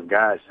defensive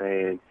guys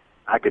saying,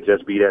 I could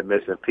just be that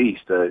missing piece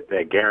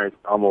that Garrett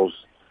almost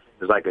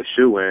is like a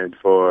shoe-in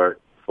for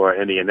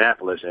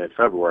Indianapolis in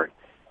February.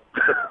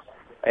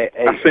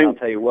 I'll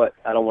tell you what,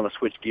 I don't want to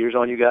switch gears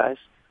on you guys,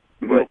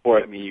 but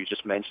you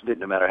just mentioned it,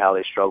 no matter how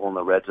they struggle in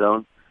the red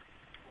zone.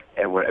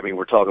 And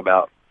we're talking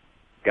about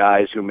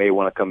guys who may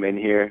want to come in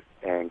here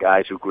and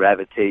guys who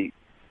gravitate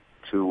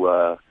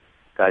to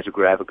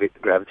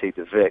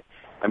Vic.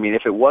 I mean,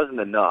 if it wasn't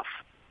enough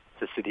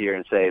to sit here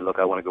and say, "Look,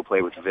 I want to go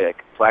play with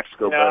Vic,"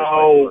 Plaxico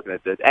Burress looking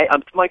at this. Hey,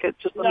 Micah,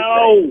 just let me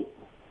say.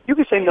 You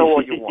can say no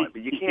all you want,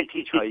 but you can't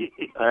teach how you.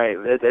 All right,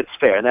 that's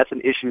fair, and that's an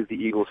issue the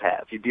Eagles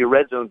have. You'd be a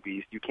red zone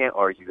beast. You can't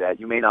argue that.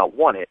 You may not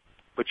want it,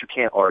 but you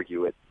can't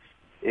argue it.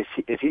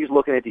 If he's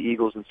looking at the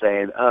Eagles and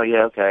saying, "Oh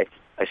yeah, okay,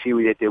 I see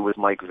what they did with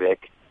Mike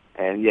Vick,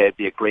 and yeah, it'd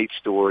be a great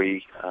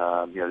story.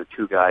 The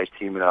two guys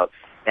teaming up."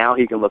 Now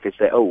he can look and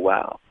say, "Oh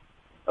wow,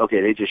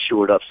 okay, they just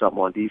shored up something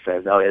on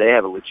defense. Now they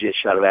have a legit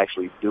shot of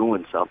actually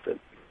doing something."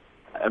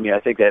 I mean, I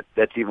think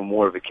that's even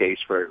more of a case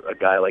for a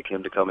guy like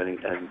him to come in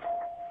and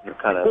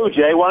kind of. Who,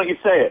 Jay? Why don't you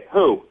say it?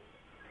 Who?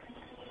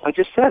 I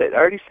just said it. I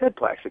already said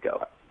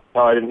Plaxico.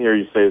 Oh, I didn't hear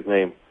you say his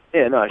name.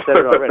 Yeah, no, I said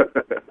it already.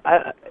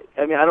 I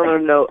mean, I don't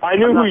even know. I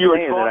knew who you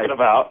were talking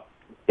about.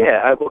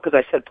 Yeah, because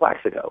I said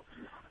Plaxico.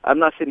 I'm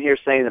not sitting here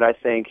saying that I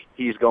think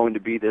he's going to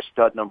be this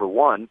stud number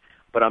one,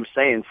 but I'm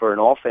saying for an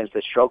offense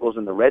that struggles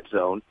in the red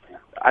zone,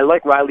 I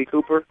like Riley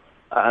Cooper.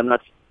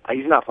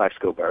 He's not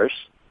Plaxico Burress.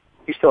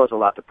 He still has a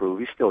lot to prove.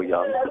 He's still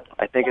young.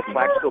 I think if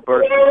Plaxico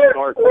Burress can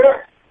start,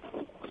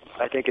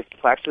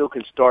 Plaxico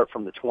can start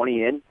from the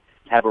 20 in,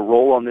 have a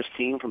role on this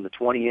team from the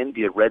 20 in,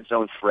 be a red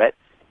zone threat.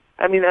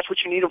 I mean, that's what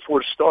you need him for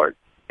to start.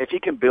 If he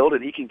can build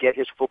and he can get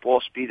his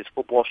football speed, his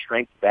football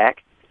strength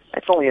back,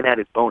 that's only an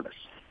added bonus.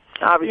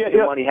 Now, obviously,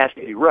 the money has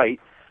to be right,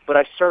 but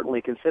I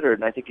certainly consider it,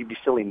 and I think you'd be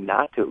silly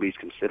not to at least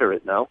consider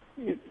it, no?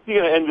 You're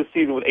going to end the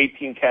season with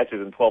 18 catches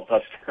and 12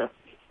 touchdowns.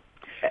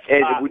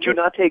 Would you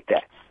not take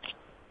that?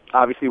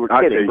 Obviously, we're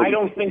kidding. I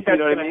don't think that's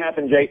going to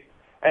happen, Jay.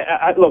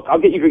 Look, I'll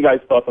get you guys'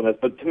 thoughts on this,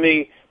 but to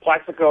me,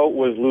 Plaxico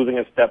was losing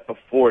a step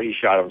before he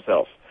shot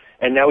himself,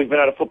 and now he's been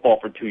out of football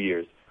for 2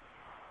 years.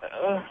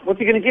 What's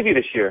he going to give you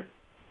this year?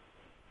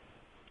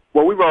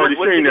 Well, we've already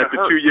seen that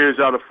the 2 years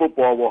out of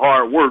football were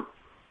hard work.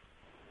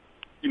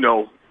 You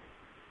know,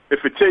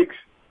 if it takes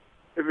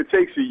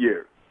a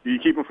year, do you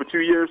keep him for 2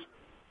 years?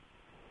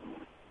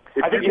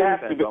 I think you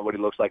have to depend on what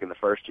he looks like in the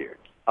first year.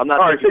 I'm not.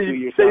 All right, say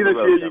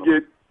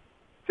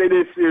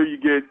this year he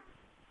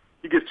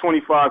gets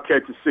 25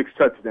 catches, 6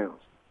 touchdowns.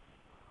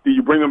 Do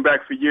you bring him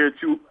back for year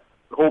 2,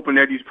 hoping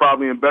that he's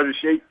probably in better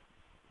shape?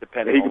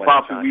 Depending he could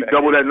possibly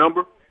double that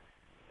number?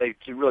 It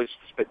really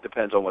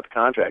depends on what the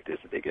contract is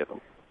that they give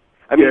him.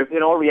 I mean,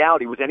 in all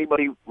reality, was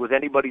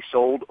anybody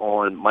sold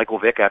on Michael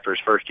Vick after his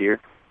first year?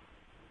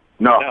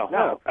 No.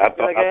 I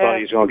thought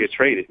he was going to get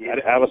traded.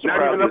 I was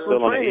surprised he was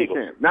still on the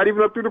Eagles. Not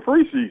even up through the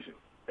preseason.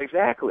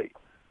 Exactly.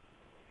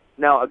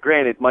 Now,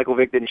 granted, Michael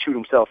Vick didn't shoot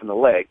himself in the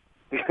leg,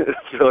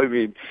 so I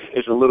mean,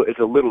 it's a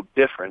little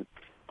different.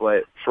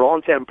 But for all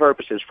intent and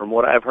purposes, from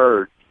what I've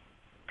heard,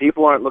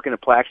 People aren't looking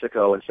at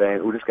Plaxico and saying,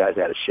 "Ooh, this guy's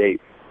out of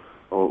shape,"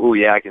 or "Ooh,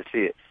 yeah, I can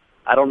see it."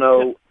 I don't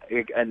know,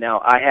 and now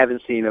I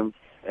haven't seen him,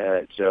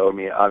 so I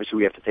mean, obviously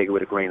we have to take it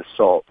with a grain of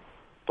salt.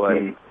 But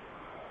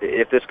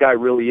if this guy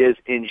really is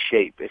in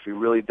shape, if he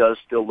really does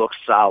still look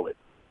solid,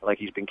 like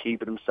he's been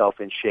keeping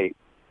himself in shape,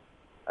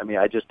 I mean,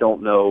 I just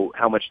don't know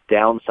how much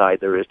downside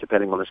there is,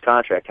 depending on his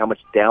contract, how much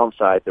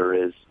downside there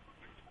is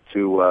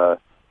to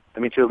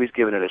at least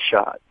giving it a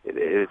shot. It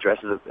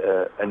addresses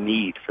a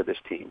need for this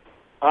team.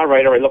 All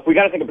right. Look, we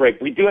got to take a break.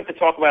 We do have to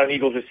talk about an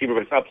Eagles receiver,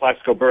 but it's not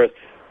Plaxico Burress.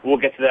 We'll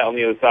get to that on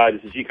the other side.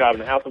 This is G. Cobb in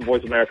the house on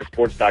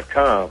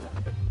VoiceAmericaSports.com.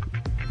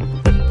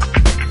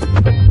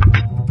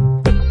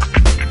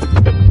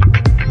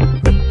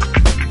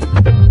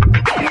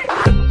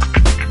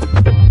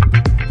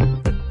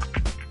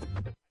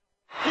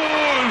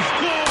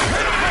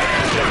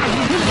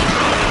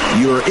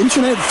 Your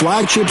internet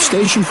flagship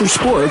station for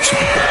sports.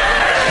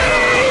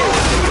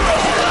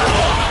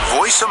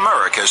 Voice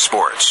America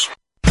Sports.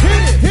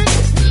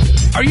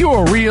 Are you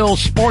a real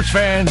sports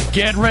fan?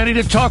 Get ready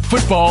to talk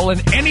football and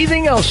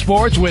anything else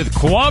sports with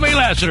Kwame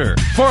Lassiter,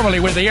 formerly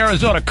with the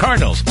Arizona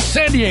Cardinals,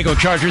 San Diego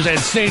Chargers, and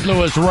St.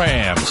 Louis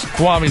Rams.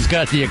 Kwame's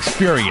got the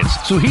experience,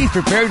 so he's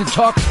prepared to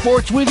talk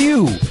sports with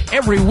you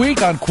every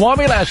week on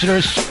Kwame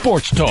Lassiter's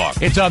Sports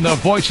Talk. It's on the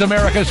Voice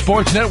America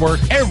Sports Network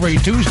every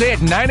Tuesday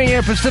at 9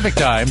 a.m. Pacific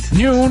Time,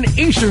 noon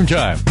Eastern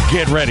Time.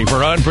 Get ready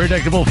for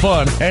unpredictable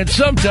fun and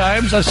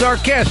sometimes a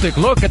sarcastic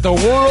look at the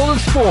world of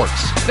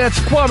sports. That's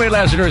Kwame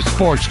Lassiter's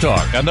Sports Talk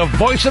on the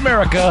Voice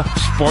America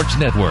Sports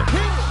Network.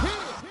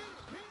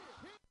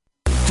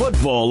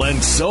 Football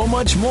and so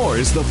much more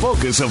is the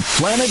focus of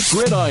Planet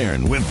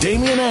Gridiron with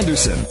Damian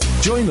Anderson.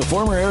 Join the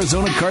former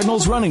Arizona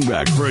Cardinals running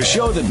back for a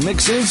show that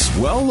mixes,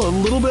 well, a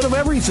little bit of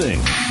everything.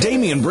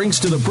 Damian brings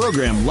to the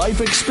program life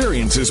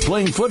experiences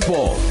playing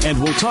football, and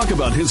we'll talk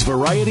about his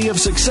variety of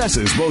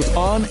successes both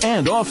on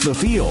and off the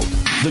field.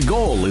 The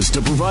goal is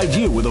to provide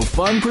you with a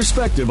fun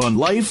perspective on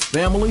life,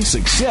 family,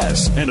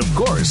 success, and of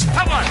course,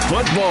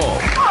 football.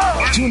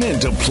 Tune in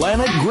to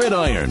Planet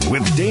Gridiron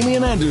with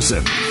Damian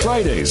Anderson,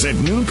 Fridays at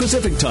noon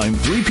Pacific Time,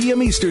 3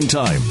 p.m. Eastern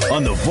Time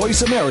on the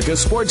Voice America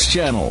Sports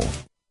Channel.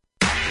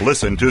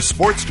 Listen to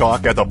Sports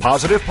Talk at the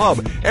Positive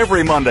Pub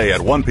every Monday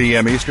at 1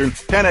 p.m. Eastern,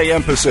 10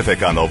 a.m.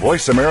 Pacific on the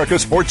Voice America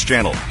Sports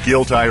Channel.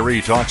 Gil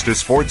Tyree talks to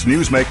sports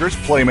newsmakers,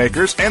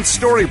 playmakers, and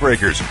story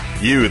breakers.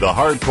 You, the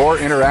hardcore,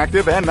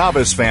 interactive, and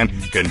novice fan,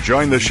 can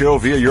join the show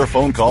via your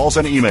phone calls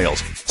and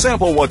emails.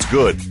 Sample what's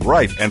good,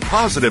 right, and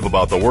positive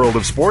about the world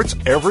of sports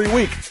every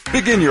week.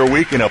 Begin your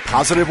week in a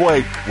positive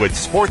way with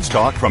Sports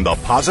Talk from the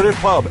Positive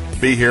Pub.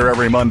 Be here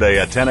every Monday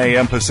at 10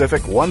 a.m.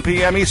 Pacific, 1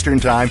 p.m. Eastern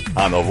Time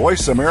on the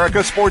Voice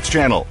America Sports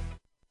Channel.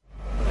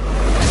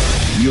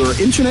 Your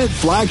internet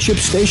flagship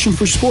station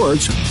for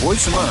sports.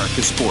 Voice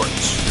America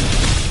Sports.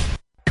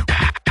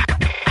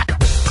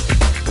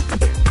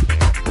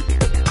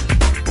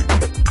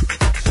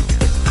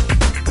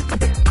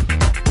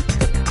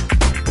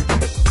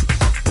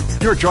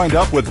 You're joined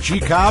up with G.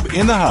 Cobb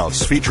in the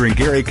House, featuring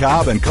Gary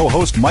Cobb and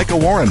co-host Micah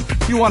Warren.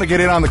 You want to get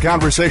in on the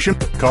conversation?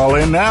 Call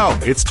in now.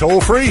 It's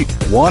toll-free.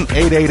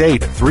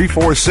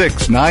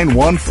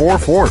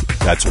 1-888-346-9144.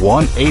 That's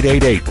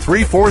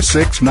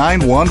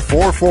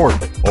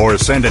 1-888-346-9144. Or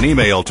send an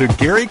email to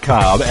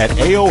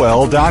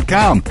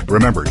GaryCobb@AOL.com.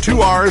 Remember,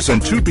 2 R's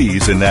and 2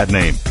 B's in that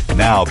name.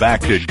 Now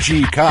back to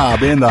G.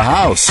 Cobb in the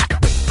House.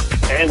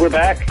 And we're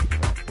back.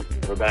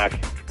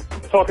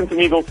 Talking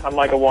some Eagles. I'm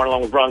Michael Warren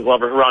along with Ron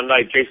Glover, Ron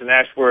Knight, Jason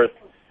Ashworth.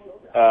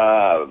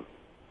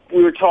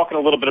 We were talking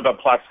a little bit about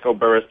Plaxico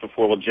Burress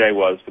before, well, Jay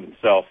was with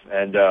himself.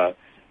 And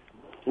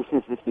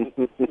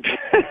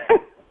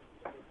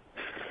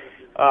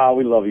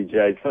we love you,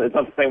 Jay. It's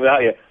not the same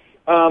without you.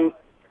 But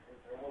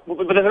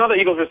there's another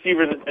Eagles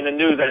receiver in the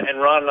news, and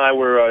Ron and I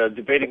were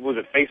debating who was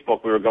at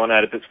Facebook. We were going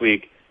at it this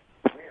week.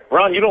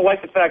 Ron, you don't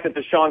like the fact that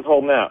Deshaun's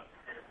holding out.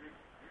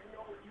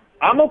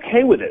 I'm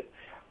okay with it.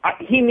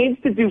 He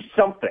needs to do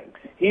something.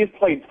 He has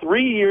played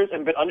 3 years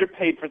and been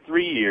underpaid for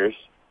 3 years.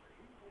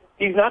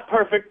 He's not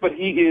perfect, but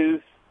he's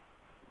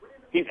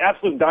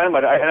absolute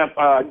dynamite.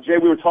 Jay,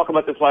 we were talking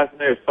about this last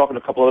night. I was talking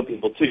to a couple other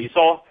people, too. You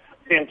saw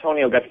San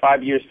Antonio got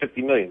 5 years,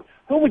 $50 million.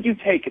 Who would you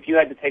take if you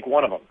had to take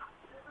one of them?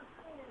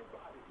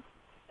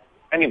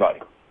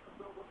 Anybody.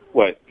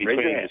 What, between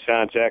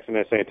Deshaun Jackson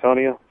and San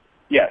Antonio?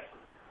 Yes.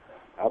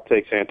 I'll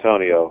take San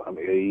Antonio. I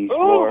mean, he's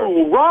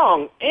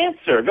wrong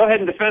answer. Go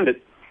ahead and defend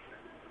it.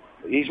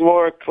 He's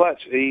more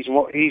clutch. He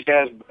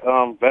has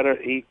better.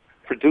 He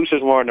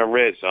produces more in the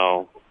red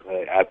zone.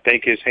 I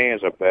think his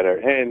hands are better,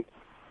 and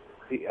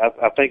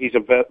I think he's a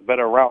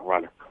better route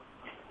runner.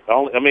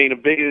 The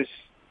biggest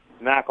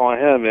knock on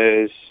him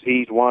is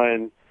he's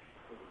one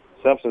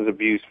substance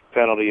abuse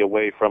penalty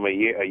away from a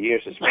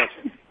year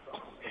suspension.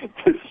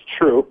 This is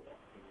true.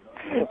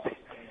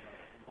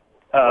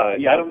 I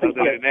don't think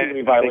he has too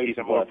many violations. He's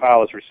a more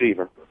polished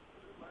receiver.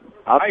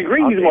 I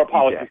agree. He's a more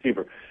polished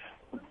receiver.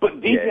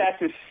 But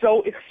D-Jax is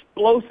so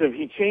explosive.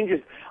 He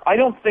changes. I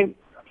don't think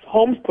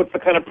Holmes puts the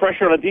kind of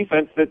pressure on a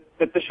defense that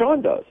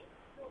Deshaun does.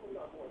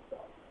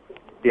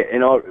 Yeah,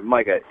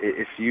 Micah,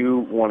 if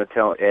you want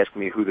to ask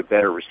me who the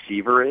better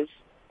receiver is,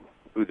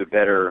 who the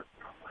better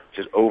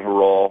just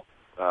overall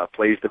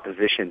plays the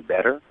position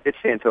better, it's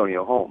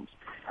Santonio Holmes.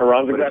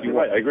 Haran's exactly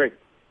right. I agree.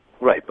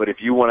 Right, but if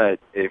you're going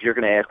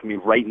to ask me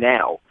right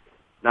now,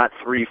 not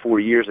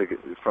 3-4 years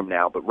from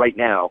now, but right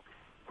now,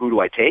 who do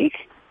I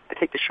take? I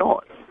take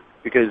Deshaun,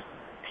 because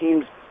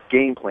teams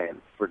game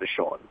plan for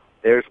Deshaun.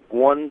 There's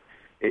one.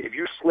 If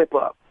you slip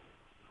up,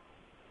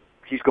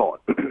 he's gone.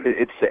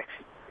 It's 6.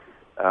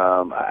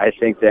 I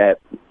think that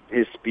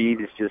his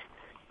speed is just,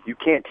 you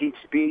can't teach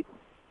speed.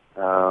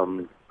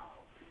 And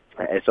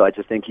so I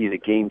just think he's a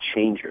game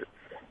changer.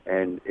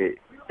 And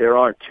there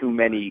aren't too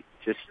many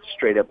just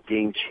straight up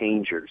game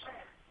changers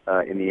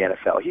in the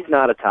NFL. He's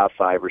not a top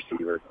 5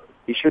 receiver.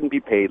 He shouldn't be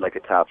paid like a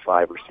top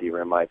 5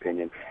 receiver, in my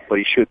opinion, but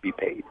he should be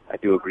paid. I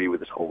do agree with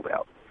his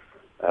holdout.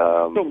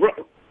 Sorry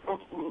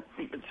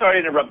to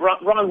interrupt.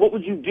 Ron, what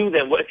would you do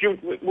then? What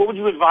would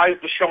you advise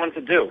Deshaun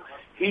to do?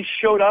 He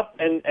showed up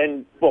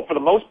and well, for the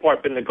most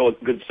part, been a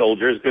good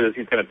soldier, as good as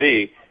he's going to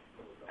be.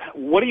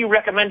 What do you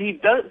recommend he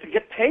does to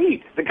get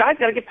paid? The guy's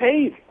got to get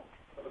paid.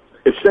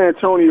 If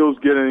Santonio's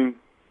getting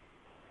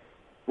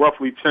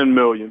roughly $10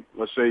 million,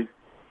 let's say,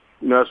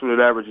 that's what it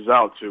averages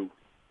out to,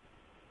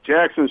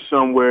 Jackson's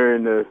somewhere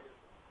in the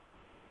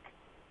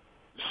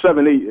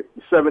 7,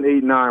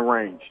 8, 9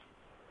 range.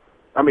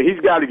 I mean, he's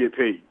got to get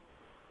paid.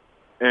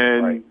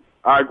 And right.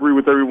 I agree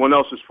with everyone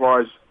else as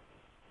far as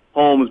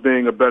Holmes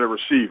being a better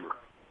receiver.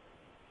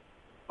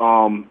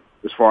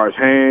 As far as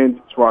hand,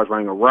 as far as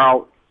running a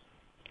route.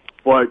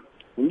 But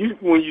when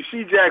you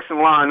see Jackson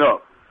line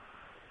up,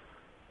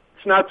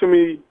 it's not too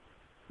many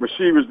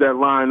receivers that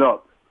line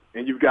up,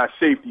 and you've got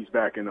safeties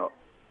backing up.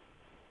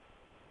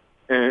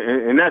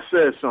 And that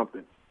says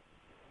something.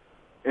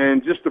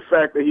 And just the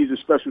fact that he's a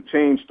special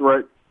teams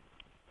threat,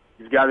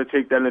 he's got to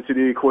take that into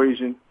the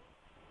equation.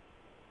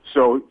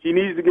 So he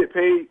needs to get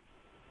paid,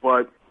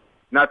 but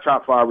not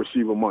top 5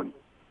 receiver money.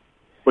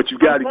 But you've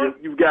got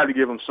to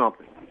give him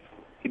something.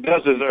 He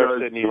does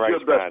deserve Sidney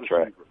Wright's contract.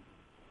 Receiver.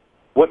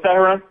 What's that,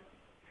 Ron?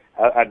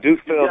 I do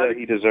feel that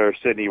he deserves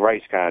Sidney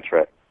Wright's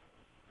contract.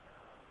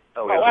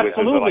 Oh,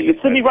 absolutely.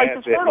 It's Sidney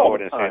Wright's third all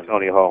the time.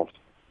 Antonio Holmes.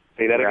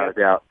 Say that again?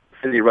 Doubt.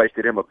 Sidney Wright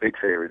did him a big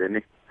favor, didn't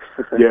he?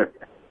 Yeah.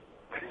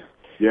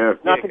 Yeah.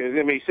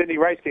 Because, Sidney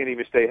Wright can't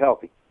even stay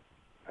healthy.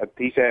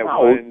 He's had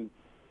one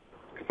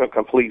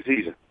complete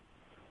season.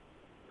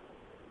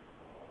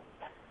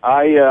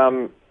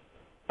 I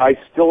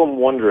still am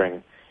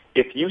wondering,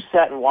 if you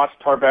sat and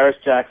watched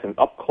Tarvaris Jackson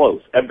up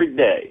close every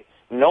day,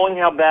 knowing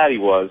how bad he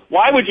was,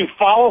 why would you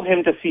follow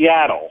him to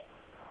Seattle?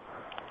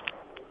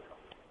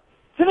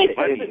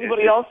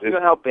 Anybody else? You know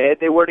how bad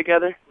they were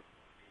together?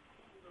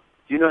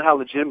 Do you know how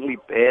legitimately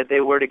bad they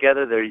were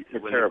together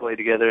when they played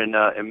together in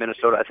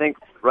Minnesota? I think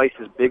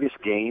Rice's biggest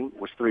game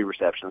was 3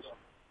 receptions.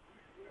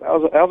 That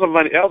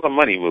was a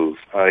money move.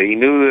 He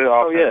knew the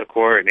offensive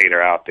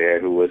coordinator out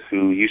there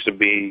who used to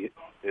be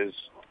his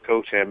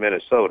coach in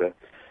Minnesota,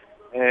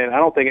 and I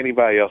don't think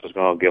anybody else is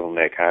going to give him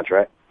that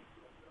contract.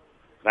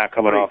 Not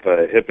coming off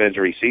a hip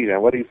injury season.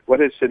 What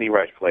did Sidney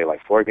Rice play,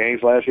 like 4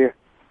 games last year?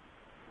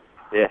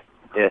 Yeah,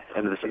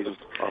 end of the season.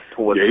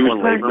 He was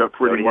playing up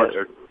pretty much.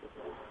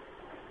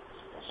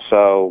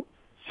 So,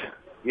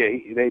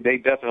 they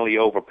definitely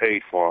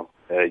overpaid for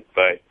him.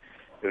 But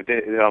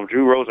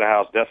Drew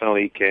Rosenhaus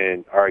definitely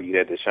can argue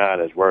that Deshaun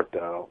is worth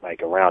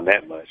around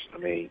that much. I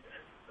mean,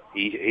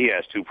 he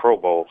has 2 Pro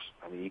Bowls.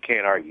 I mean, you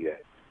can't argue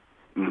that.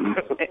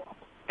 Mm-hmm.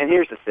 And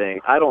here's the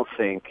thing: I don't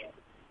think,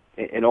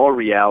 in all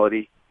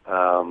reality,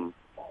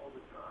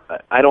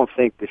 I don't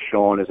think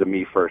Deshaun is a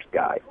me first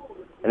guy,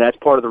 and that's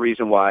part of the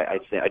reason why I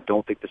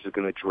don't think this is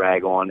going to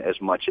drag on as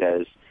much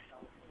as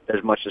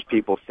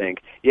people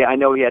think. Yeah, I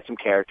know he had some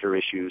character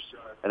issues,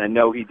 and I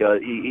know he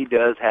does. He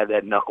does have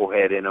that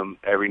knucklehead in him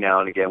every now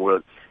and again,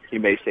 where he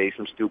may say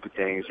some stupid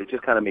things or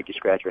just kind of make you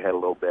scratch your head a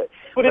little bit.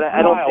 But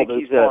I don't think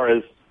he's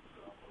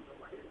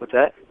What's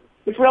that?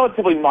 It's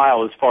relatively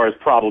mild as far as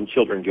problem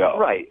children go.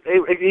 Right.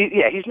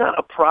 He's not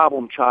a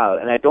problem child,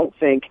 and I don't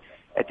think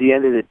at the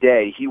end of the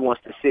day he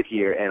wants to sit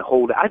here and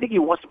hold. I think he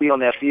wants to be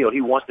on that field.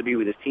 He wants to be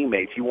with his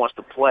teammates. He wants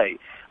to play.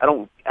 I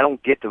don't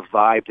get the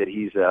vibe that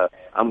he's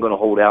I'm going to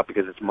hold out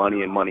because it's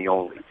money and money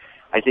only.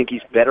 I think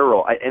he's better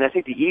off, and I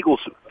think the Eagles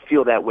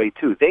feel that way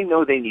too. They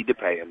know they need to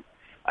pay him.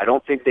 I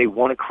don't think they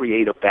want to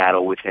create a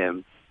battle with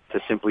him to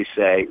simply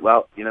say,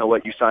 well, you know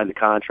what, you signed the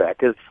contract,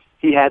 because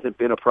he hasn't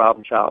been a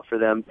problem child for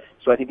them.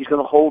 So I think he's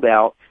going to hold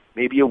out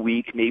maybe a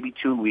week, maybe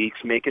 2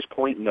 weeks, make his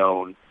point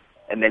known,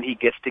 and then he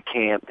gets to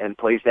camp and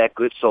plays that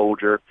good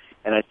soldier.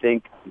 And I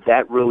think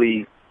that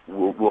really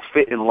will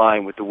fit in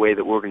line with the way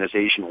the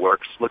organization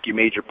works. Look, you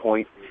made your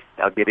point.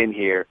 Now get in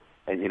here,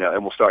 and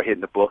and we'll start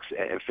hitting the books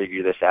and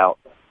figure this out.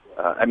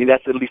 I mean,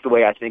 that's at least the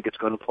way I think it's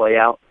going to play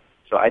out.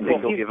 So I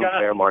think they'll give him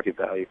fair market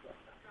value.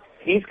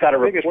 He's got a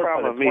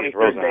report for the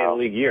 23rd day of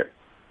the league year.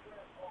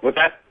 What's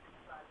that?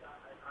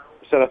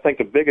 So I think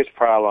the biggest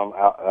problem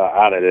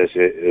out of this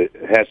it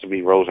has to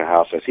be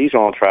Rosenhaus, as he's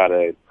going to try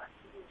to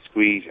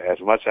squeeze as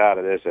much out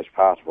of this as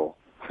possible.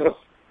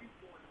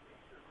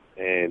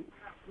 And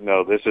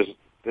no, this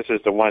is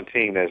the one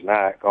team that's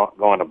not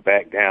going to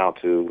back down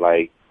to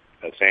like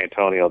a San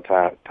Antonio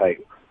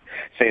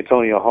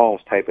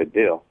Holmes type of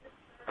deal.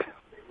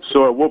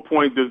 So at what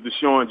point does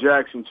Deshaun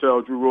Jackson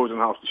tell Drew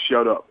Rosenhaus to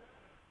shut up?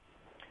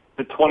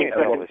 The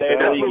 22nd day.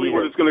 That's really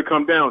what it's going to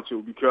come down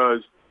to,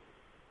 because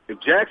if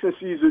Jackson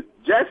sees it,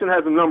 Jackson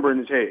has a number in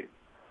his head.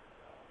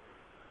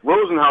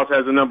 Rosenhaus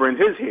has a number in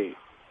his head.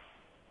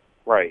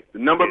 Right. The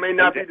number may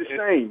not be the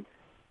same,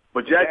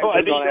 but Jackson's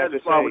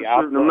satisfied with a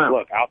certain amount.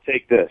 Look, I'll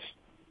take this.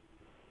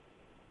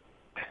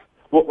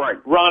 Well, right.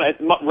 Ron,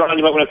 you might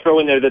want to throw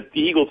in there that the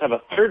Eagles have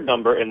a third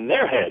number in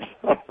their head.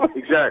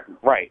 Exactly.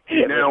 Right.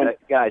 Now,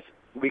 guys,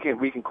 we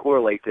can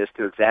correlate this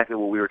to exactly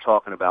what we were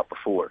talking about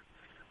before.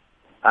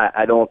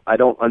 I don't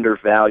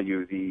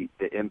undervalue the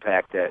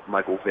impact that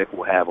Michael Vick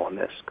will have on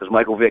this, because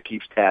Michael Vick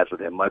keeps tabs with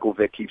him. Michael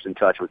Vick keeps in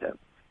touch with him.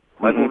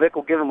 Michael Vick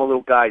will give him a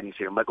little guidance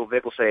here. Michael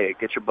Vick will say, hey,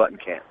 get your butt in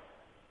camp.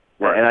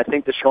 Right. And I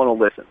think Deshaun will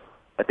listen.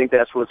 I think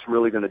that's what's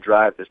really going to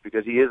drive this,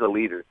 because he is a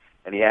leader,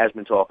 and he has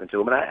been talking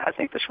to him. And I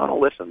think Deshaun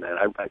will listen, man.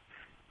 I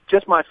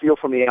just my feel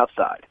from the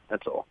outside,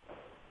 that's all.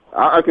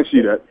 I can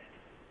see that.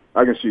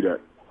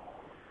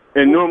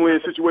 And normally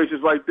in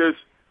situations like this,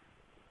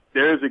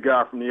 there is a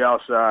guy from the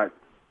outside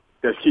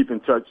that's keeping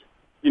touch,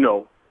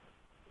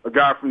 a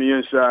guy from the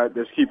inside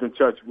that's keeping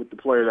touch with the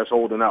player that's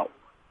holding out.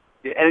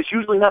 Yeah, and it's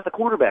usually not the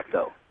quarterback,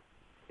 though.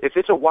 If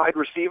it's a wide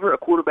receiver, a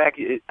quarterback,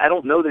 I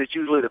don't know that it's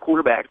usually the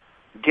quarterback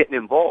getting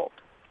involved.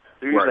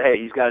 They're usually,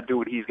 hey, he's got to do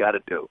what he's got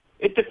to do.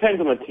 It depends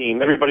on the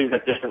team. Everybody's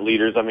got different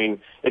leaders. I mean,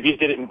 if you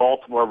did it in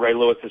Baltimore, Ray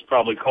Lewis is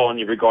probably calling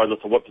you regardless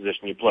of what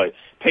position you play.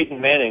 Peyton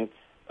Manning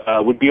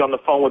would be on the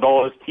phone with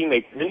all his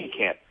teammates in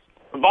minicamp.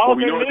 Well,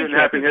 we know it didn't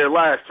happen here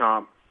last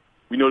time.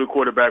 We know the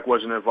quarterback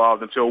wasn't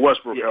involved until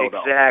Westbrook held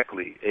out.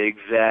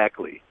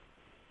 Exactly.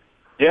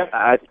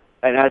 Yeah.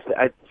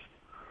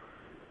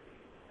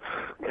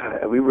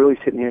 God, are we really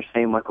sitting here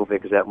saying Michael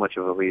Vick is that much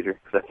of a leader?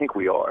 Because I think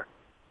we are.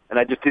 And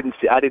I didn't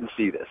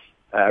see this.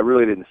 I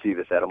really didn't see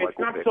this out of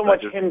Michael Vick. It's not so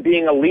much him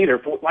being a leader.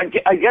 I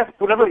guess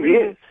whatever he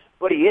is,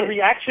 but he is. The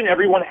reaction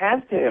everyone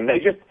has to him, they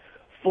just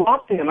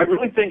flock to him. I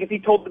really think if he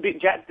told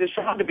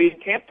Deshaun to be in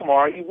camp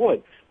tomorrow, he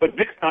would. But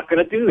Vick's not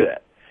going to do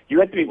that. You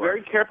have to be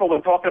very careful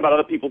when talking about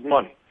other people's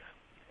money.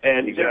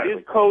 And there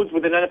is codes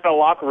within NFL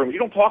locker rooms. You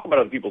don't talk about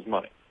other people's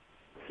money.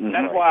 Mm-hmm.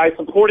 That's why I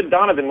supported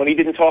Donovan when he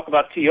didn't talk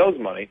about T.O.'s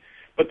money.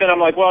 But then I'm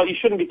like, well, you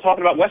shouldn't be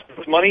talking about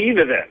Westbrook's money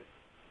either then.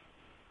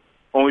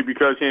 Only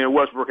because he and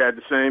Westbrook had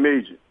the same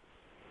agent.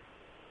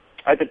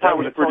 At the time,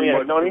 that was pretty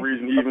much the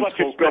reason he even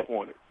spoke up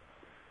on it.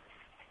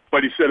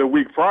 But he said a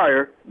week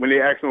prior, when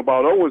they asked him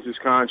about Owens'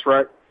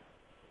 contract,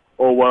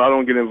 oh, well, I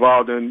don't get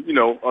involved in,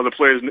 other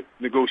players'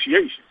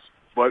 negotiations.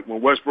 But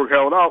when Westbrook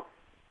held out,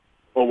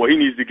 oh, well, he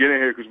needs to get in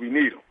here because we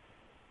need him.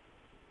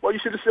 Well, you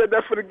should have said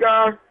that for the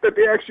guy that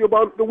they asked you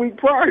about the week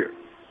prior.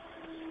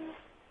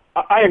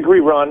 I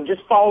agree, Ron.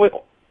 Just follow it.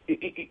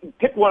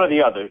 Pick one or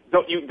the other.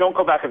 Don't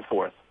go back and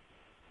forth.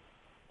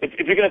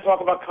 If you're going to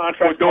talk about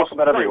contracts, talk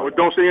about everyone. Or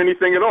don't say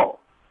anything at all.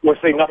 Or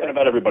say nothing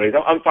about everybody.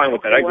 I'm fine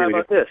with that. I agree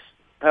with you.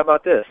 How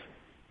about this?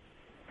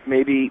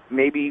 Maybe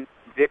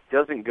Vic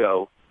doesn't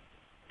go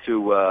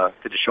to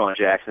Deshaun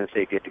Jackson and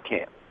say get to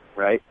camp,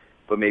 right?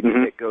 But maybe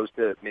Vic goes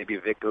to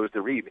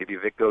Reed. Maybe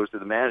Vic goes to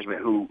the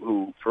management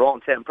who for all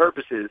intent and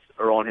purposes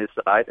are on his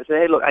side and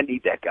say, hey, look, I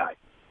need that guy.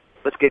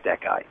 Let's get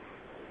that guy.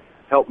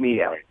 Help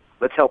me out.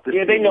 Let's help this.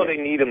 Yeah, they know they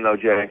need him though,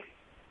 Jay.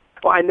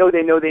 Well, I know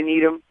they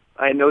need him.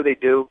 I know they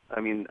do.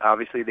 I mean,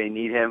 obviously they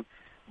need him,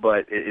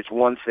 but it's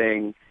one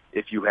thing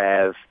if you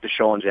have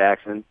Deshaun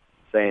Jackson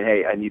saying,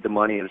 hey, I need the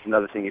money, and it's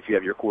another thing if you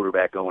have your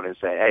quarterback going and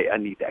saying, hey, I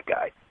need that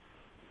guy.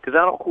 Because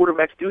I don't know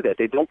quarterbacks do that.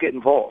 They don't get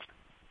involved.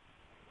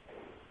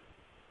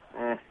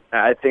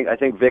 I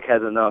think Vic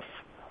has enough.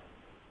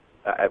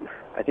 I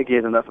think he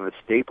has enough of a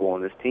staple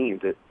on this team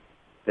that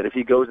if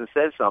he goes and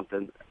says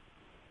something,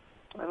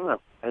 I don't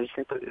know. I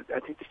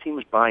think this team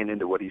is buying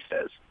into what he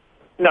says.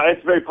 No,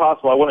 it's very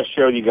possible. I want to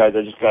share with you guys.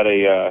 I just got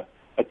a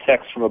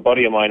text from a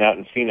buddy of mine out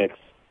in Phoenix.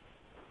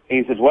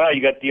 He says, wow,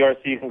 you got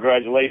DRC,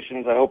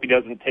 congratulations. I hope he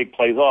doesn't take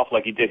plays off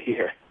like he did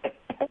here.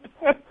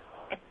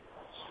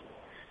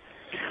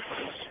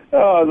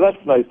 Oh,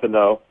 that's nice to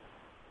know.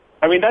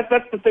 I mean, that's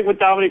the thing with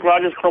Dominique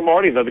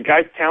Rodgers-Cromartie, though. The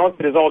guy's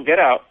talented as all get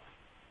out.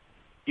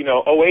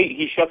 2008,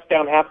 he shuts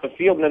down half the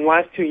field, and then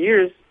last 2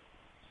 years,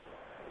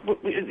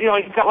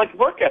 he's got,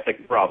 work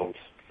ethic problems.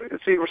 So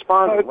he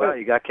responds, well,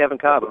 you got Kevin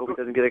Cobb. I hope he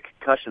doesn't get a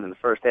concussion in the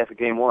first half of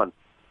game one.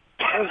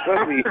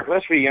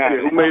 Let's be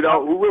honest.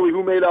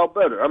 Who made out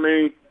better? I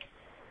mean,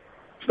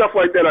 stuff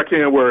like that I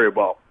can't worry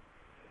about.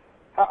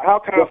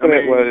 How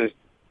confident was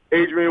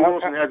Adrian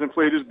Wilson hasn't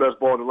played his best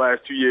ball in the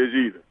last 2 years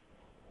either.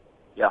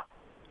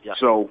 Yeah.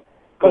 So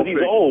because he's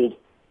old.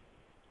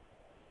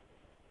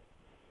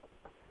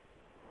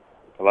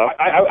 Hello?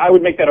 I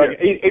would make that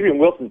argument. Adrian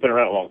Wilson's been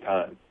around a long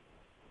time.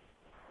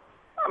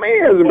 I mean,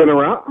 he hasn't been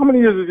around. How many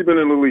years has he been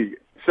in the league?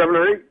 7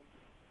 or 8?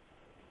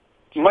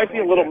 It might be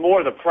a little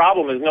more. The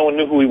problem is no one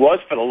knew who he was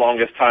for the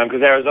longest time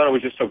because Arizona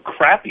was just so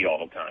crappy all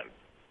the time.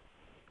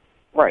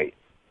 Right.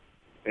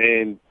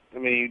 And I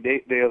mean,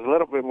 there was a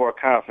little bit more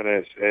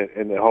confidence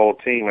in the whole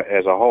team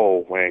as a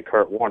whole when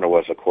Kurt Warner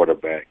was a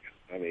quarterback.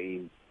 I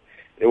mean,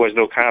 there was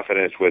no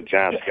confidence with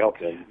John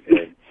Skelton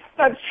and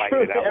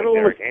fighting it out with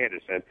Derek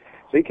Anderson.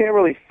 So you can't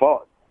really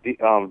fault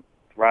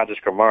Roger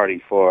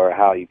Cromartie for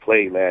how he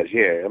played last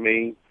year. I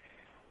mean,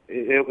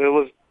 it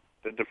was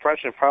the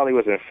depression probably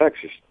was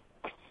infectious.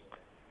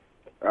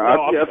 I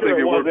think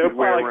it worked its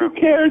way around. Who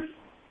cares?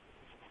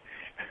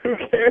 Who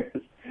cares?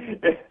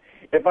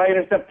 If I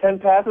intercept 10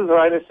 passes or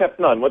I intercept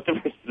none, what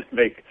difference does it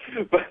make?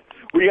 But I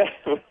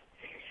think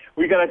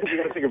we got to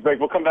take a break.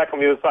 We'll come back on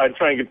the other side and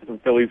try and get to some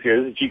Phillies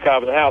here. This is G.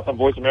 Cobb in the house on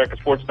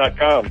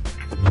VoiceAmericaSports.com.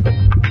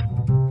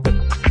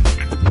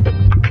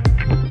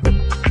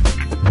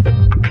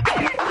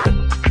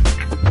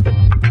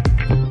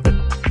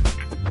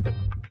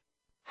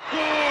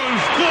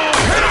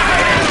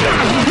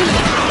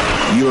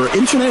 Your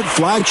internet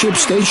flagship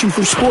station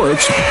for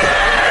sports.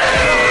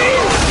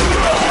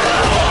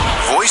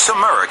 Voice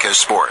America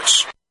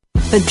Sports.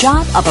 The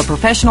job of a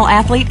professional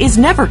athlete is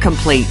never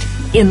complete.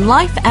 In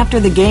Life After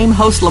the Game,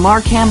 host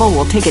Lamar Campbell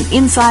will take an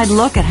inside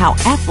look at how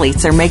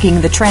athletes are making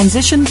the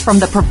transition from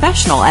the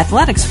professional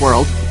athletics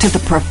world to the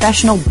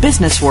professional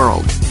business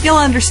world. You'll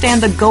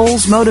understand the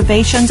goals,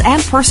 motivations,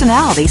 and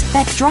personalities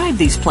that drive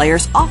these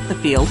players off the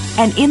field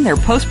and in their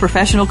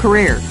post-professional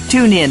career.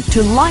 Tune in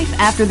to Life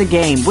After the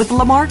Game with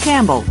Lamar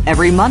Campbell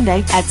every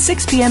Monday at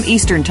 6 p.m.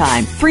 Eastern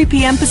Time, 3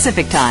 p.m.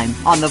 Pacific Time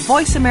on the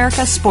Voice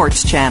America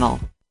Sports Channel.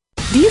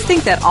 Do you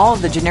think that all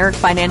of the generic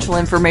financial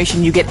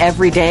information you get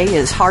every day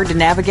is hard to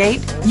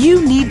navigate? You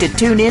need to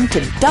tune in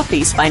to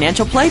Duffy's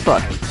Financial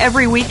Playbook.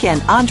 Every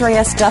weekend, Andre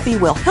S. Duffy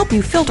will help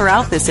you filter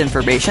out this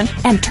information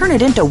and turn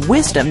it into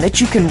wisdom that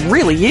you can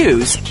really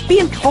use. Be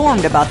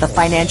informed about the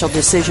financial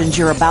decisions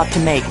you're about to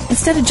make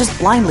instead of just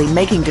blindly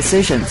making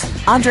decisions.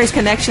 Andre's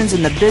connections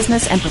in the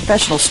business and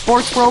professional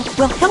sports world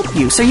will help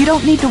you so you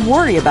don't need to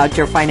worry about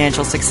your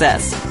financial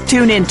success.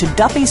 Tune in to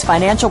Duffy's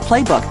Financial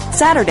Playbook,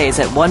 Saturdays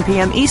at 1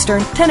 p.m.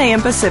 Eastern, 10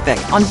 a.m. Pacific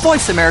on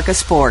Voice America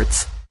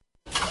Sports.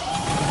 The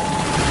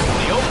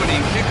opening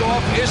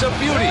kickoff is a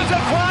beauty. It's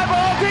a fly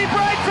ball deep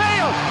right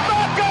field.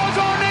 Back goes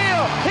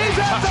O'Neal. He's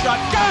at the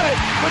shot. Got it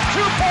with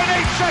 2.8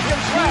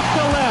 seconds left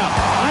to left.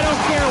 I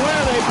don't care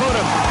where they put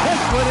him.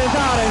 This one is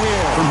out of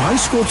here. From high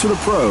school to the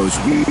pros,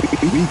 we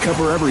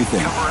cover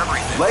everything.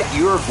 Let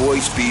your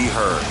voice be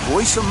heard.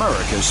 Voice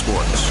America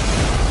Sports.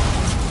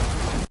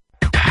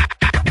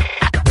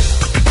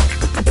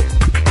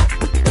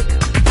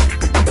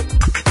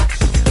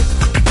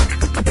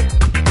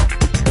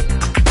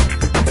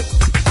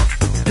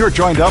 You're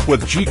joined up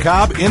with G.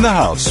 Cobb in the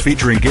house,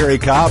 featuring Gary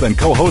Cobb and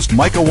co-host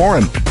Micah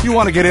Warren. You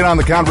want to get in on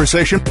the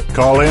conversation?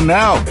 Call in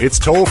now. It's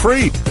toll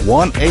free.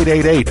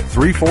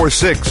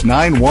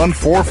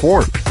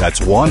 1-888-346-9144. That's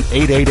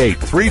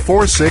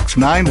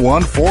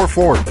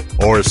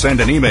 1-888-346-9144. Or send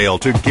an email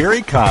to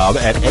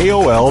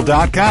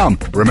GaryCobb@AOL.com.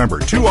 Remember,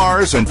 2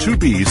 R's and 2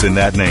 B's in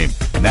that name.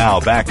 Now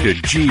back to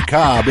G.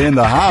 Cobb in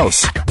the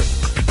house.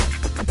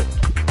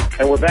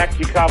 And we're back.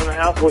 G. Cobb in the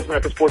house,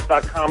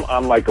 VoiceAmericaSports.com.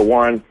 I'm Micah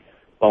Warren,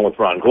 along with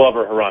Ron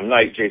Glover, Haran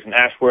Knight, Jason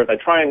Ashworth. I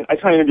try and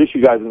introduce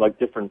you guys in like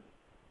different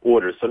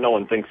orders so no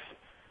one thinks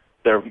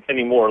they're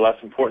any more or less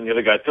important than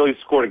the other guy. Phillies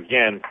scored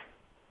again.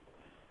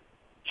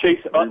 Chase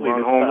Utley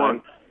this home time.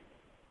 run.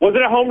 Was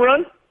it a home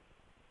run?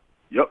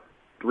 Yep,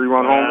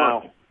 3-run home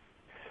run.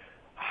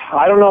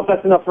 I don't know if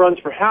that's enough runs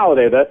for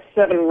Halladay. That's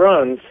 7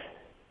 runs.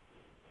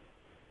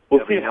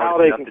 We'll see if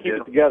Halladay can keep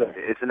it together.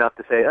 It's enough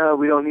to say,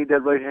 we don't need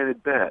that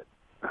right-handed bat.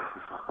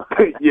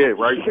 Yeah,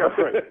 right.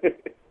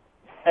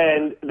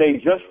 And they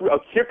just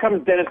here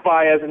comes Dennis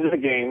Baez into the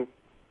game.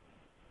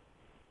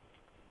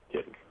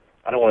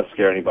 I don't want to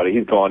scare anybody.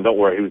 He's gone. Don't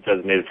worry. He was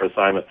designated for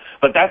assignment.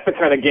 But that's the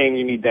kind of game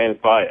you need Dennis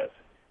Baez.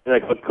 You're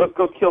like, let's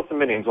go kill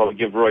some innings while we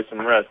give Roy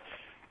some rest.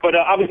 But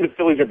obviously the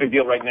Phillies are a big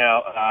deal right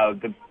now.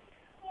 The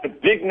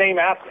big name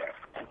out there,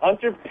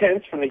 Hunter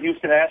Pence from the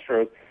Houston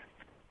Astros.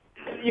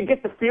 You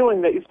get the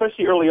feeling that,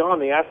 especially early on,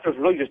 the Astros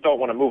really just don't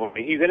want to move him. I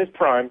mean, he's in his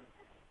prime.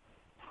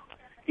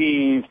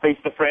 He's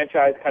faced the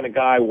franchise kind of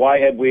guy. Why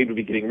Ed Wade would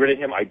be getting rid of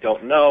him, I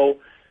don't know.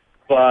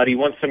 But he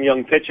wants some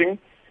young pitching.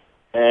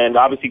 And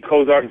obviously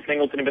Cozart and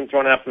Singleton have been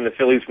thrown out from the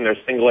Phillies from their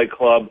single-A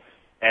club.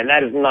 And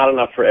that is not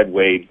enough for Ed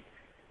Wade.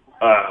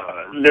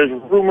 There's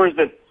rumors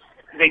that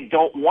they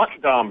don't want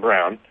Dom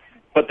Brown,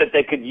 but that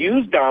they could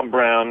use Dom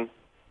Brown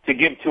to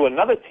give to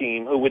another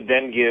team who would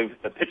then give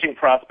the pitching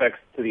prospects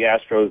to the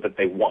Astros that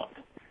they want.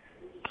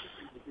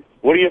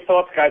 What are your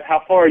thoughts, guys?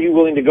 How far are you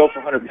willing to go for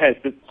Hunter Pence?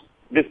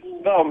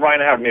 Ryan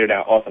Howard made it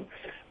out. Awesome.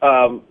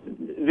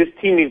 This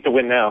team needs to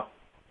win now.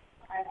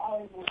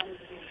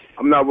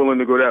 I'm not willing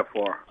to go that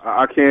far.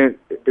 I can't.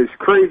 As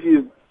crazy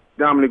as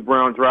Dominic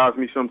Brown drives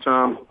me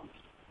sometimes,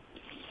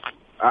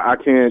 I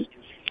can't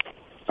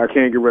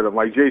get rid of him.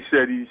 Like Jay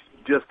said, he's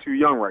just too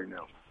young right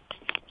now.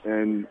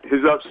 And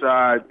his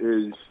upside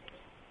is,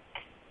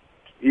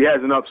 he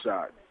has an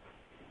upside.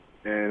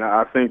 And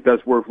I think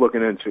that's worth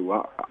looking into.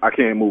 I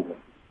can't move him.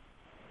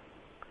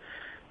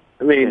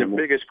 I mean, the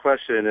biggest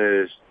question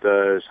is,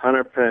 does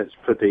Hunter Pence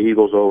put the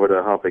Eagles over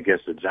the hump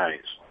against the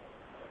Giants?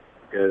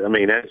 I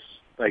mean, that's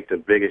like the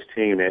biggest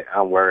team that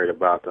I'm worried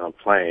about them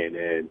playing,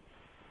 and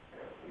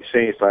it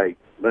seems like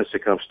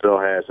Lincecum still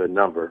has a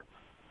number.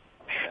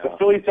 The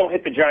Phillies don't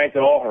hit the Giants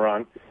at all,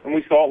 Haran. And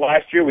we saw it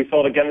last year. We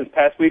saw it again this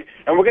past week.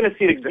 And we're going to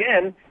see it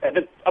again at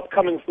the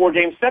upcoming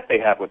 4-game set they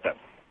have with them.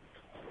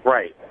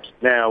 Right.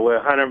 Now,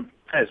 will Hunter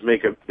Pence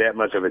make that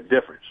much of a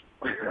difference?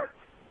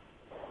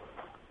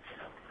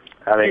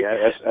 I think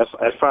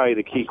that's probably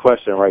the key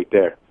question right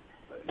there.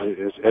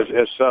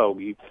 It's so.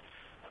 You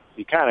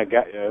kind of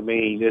got, I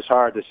mean, it's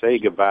hard to say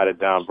goodbye to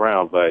Don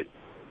Brown, but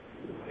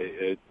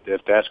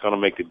if that's going to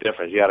make the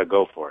difference, you got to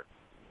go for it.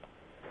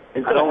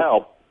 It's going to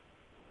help.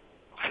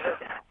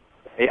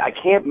 I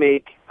can't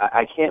make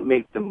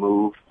the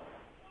move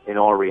in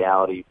all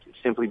reality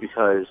simply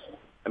because,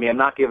 I mean, I'm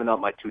not giving up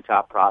my 2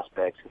 top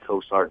prospects and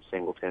Costart and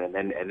Singleton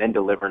and then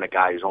delivering a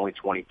guy who's only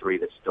 23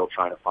 that's still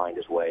trying to find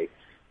his way,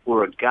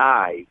 or a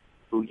guy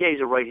who, yeah, he's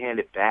a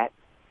right-handed bat,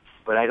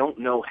 but I don't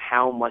know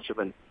how much of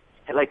an,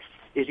 like,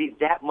 is he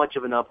that much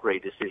of an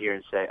upgrade to sit here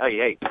and say, oh,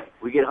 hey,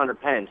 we get Hunter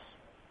Pence,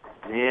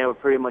 yeah, we're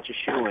pretty much a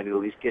shoo-in to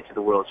at least get to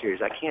the World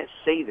Series. I can't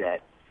say that.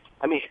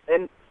 I mean,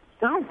 and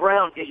Don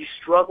Brown, is he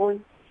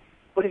struggling?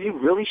 But is he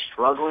really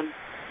struggling?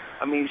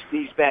 I mean,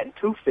 he's batting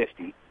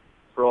 .250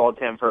 for all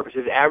 10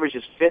 purposes. His average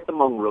is 5th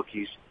among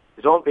rookies.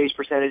 His on-base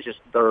percentage is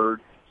 3rd.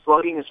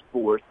 Slugging is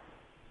 4th.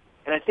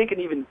 And I think an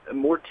even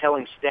more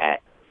telling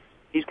stat,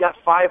 he's got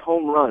 5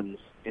 home runs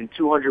in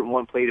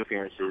 201 plate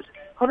appearances.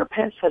 Hunter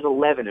Pence has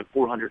 11 in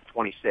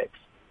 426.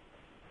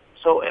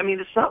 So, I mean,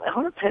 it's not,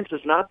 Hunter Pence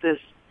is not this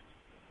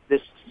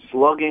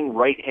slugging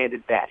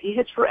right-handed bat. He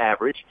hits for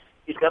average.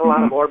 He's got a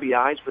lot of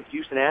RBIs, but the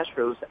Houston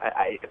Astros,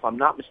 if I'm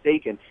not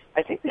mistaken,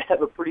 I think they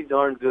have a pretty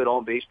darn good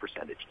on-base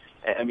percentage.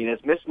 I mean, as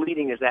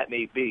misleading as that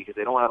may be, because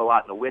they don't have a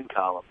lot in the win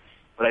column,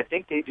 but I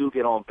think they do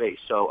get on base.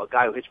 So a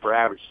guy who hits for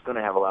average is going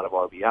to have a lot of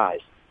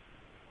RBIs.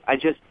 I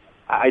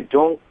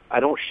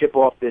don't ship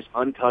off this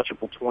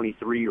untouchable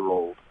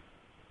 23-year-old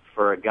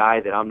for a guy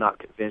that I'm not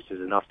convinced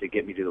is enough to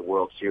get me to the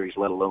World Series,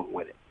 let alone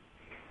win it.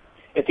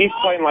 If he's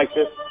playing like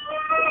this,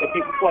 if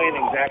he's playing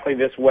exactly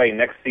this way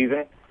next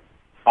season,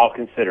 I'll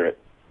consider it.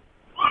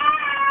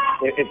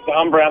 If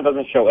Don Brown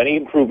doesn't show any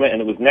improvement,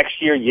 and it was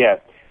next year, yes.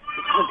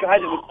 This is a guy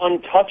that was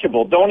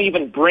untouchable. Don't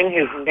even bring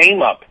his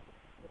name up.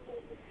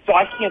 So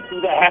I can't do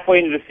that halfway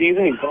into the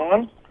season. He's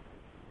gone.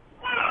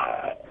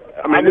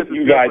 I mean, there's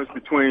a difference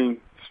between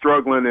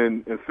struggling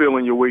and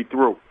feeling your way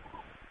through.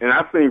 And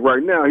I think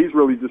right now he's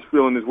really just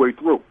feeling his way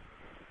through.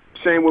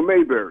 Same with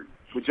Mayberry,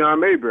 with John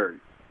Mayberry.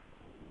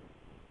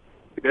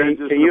 They're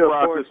just in the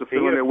process of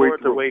feeling their way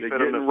through. They're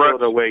getting feel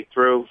their way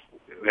through.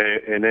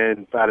 And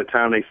then by the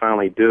time they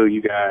finally do,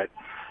 you got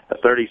a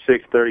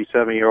 36,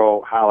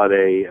 37-year-old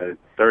Holiday, a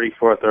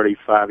 34,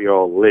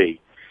 35-year-old Lee.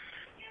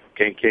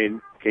 Can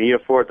you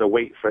afford to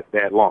wait for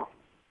that long?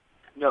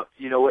 No,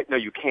 you know what? No,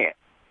 you can't.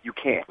 You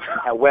can't.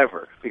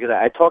 However, because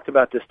I talked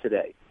about this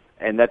today,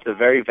 and that's a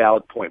very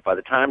valid point. By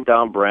the time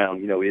Don Brown,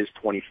 is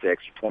 26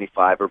 or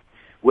 25 or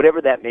whatever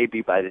that may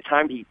be, by the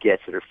time he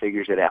gets it or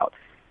figures it out,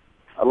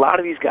 a lot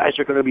of these guys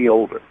are going to be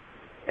older.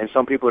 And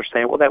some people are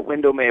saying, well, that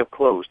window may have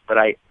closed. But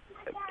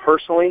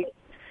personally,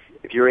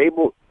 if you're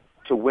able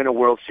to win a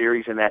World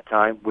Series in that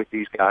time with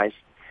these guys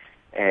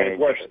and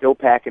you're still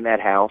packing that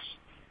house,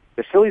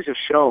 the Phillies have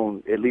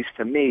shown, at least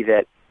to me,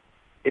 that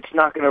it's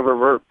not going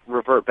to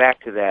revert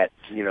back to that,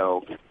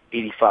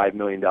 $85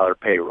 million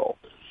payroll.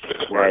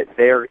 Right.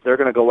 That they're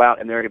going to go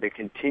out and they're going to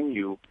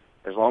continue,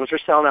 as long as they're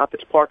selling out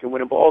this park and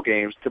winning ball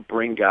games, to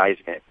bring guys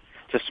in,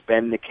 to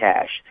spend the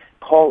cash.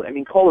 Call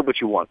it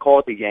what you want. Call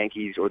it the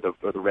Yankees or the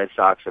Red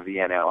Sox of the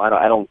NL.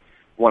 I don't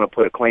want to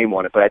put a claim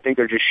on it, but I think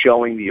they're just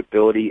showing the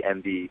ability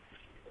and the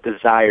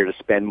desire to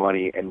spend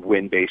money and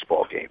win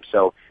baseball games.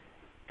 So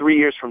 3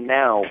 years from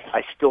now,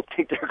 I still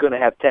think they're going to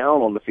have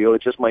talent on the field.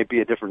 It just might be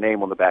a different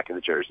name on the back of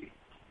the jersey.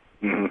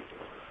 Mm-hmm.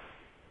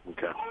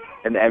 Okay.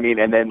 And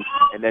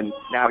then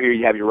now here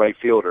you have your right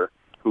fielder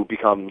who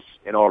becomes,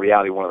 in all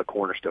reality, one of the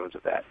cornerstones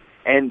of that.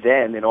 And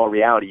then, in all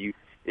reality,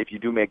 if you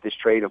do make this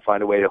trade and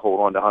find a way to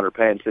hold on to Hunter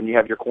Pence, then you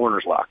have your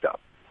corners locked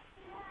up.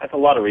 That's a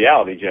lot of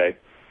reality, Jay.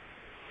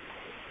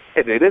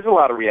 It is a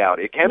lot of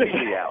reality. It can be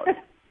reality.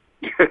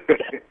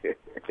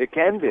 It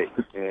can be.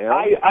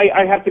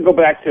 I have to go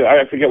back to,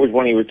 I forget which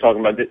one he was talking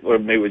about, or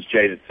maybe it was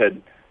Jay that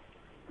said,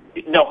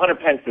 no, Hunter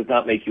Pence does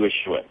not make you a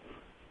shoo-in.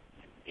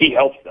 He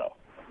helps, though.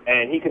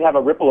 And he could have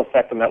a ripple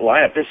effect on that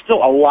lineup. There's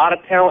still a lot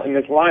of talent in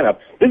this lineup.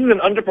 This is an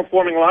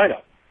underperforming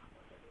lineup.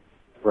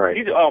 Right.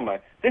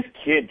 This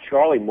kid,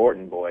 Charlie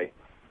Morton, boy,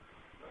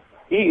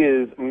 he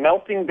is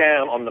melting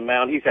down on the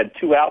mound. He's had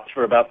 2 outs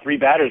for about 3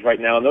 batters right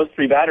now, and those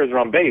 3 batters are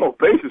on base. Oh,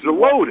 bases are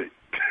loaded.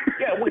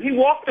 Yeah, well, he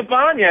walked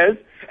Ibanez,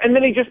 and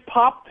then he just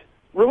popped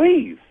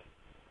Ruiz.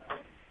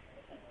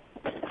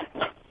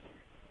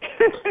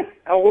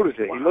 How old is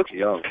he? He looks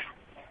young.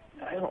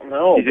 I don't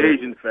know. He's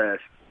aging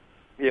fast.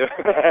 Yeah.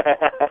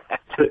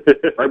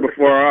 Right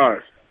before our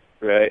eyes.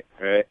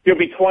 Right. He'll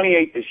be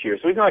 28 this year,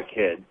 so he's not a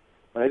kid.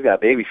 Well, he's got a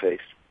baby face.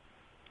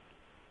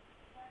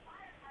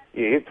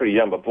 Yeah, he's pretty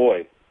young, but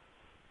boy.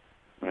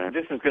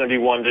 This is going to be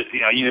one that,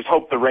 you just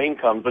hope the rain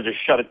comes, but just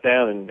shut it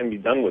down and be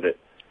done with it.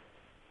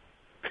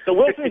 So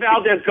Wilson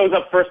Valdez goes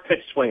up first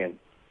pitch swinging.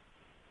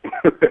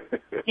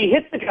 He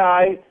hits the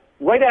guy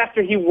right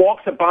after he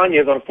walks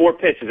Ibanez on 4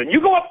 pitches. And you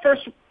go up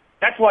first.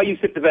 That's why you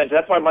sit the bench.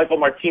 That's why Michael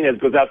Martinez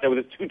goes out there with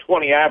his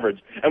 220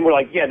 average. And we're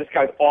like, yeah, this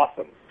guy's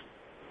awesome.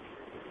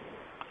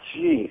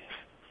 Jeez.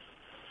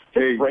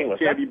 Hey, you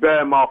can't be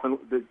bad-mouthing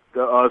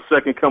the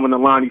second coming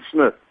of Lonnie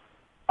Smith.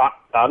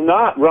 I'm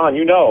not, Ron.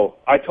 You know.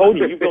 I told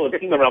you build a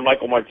team around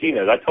Michael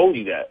Martinez. I told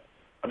you that.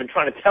 I've been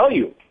trying to tell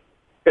you.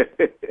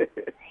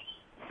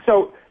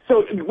 So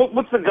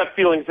what's the gut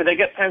feeling? Did they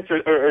get Pence, or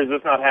does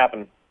this not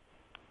happen?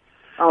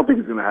 I don't think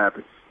it's going to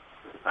happen.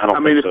 I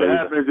mean, if so it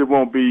happens, it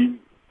won't be.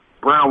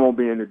 Brown won't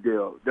be in the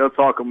deal. They'll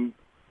talk him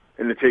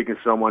into taking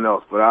someone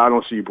else, but I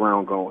don't see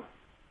Brown going.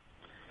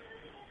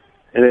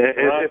 And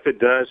if it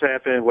does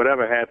happen,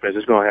 whatever happens,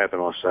 it's going to happen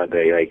on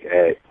Sunday, like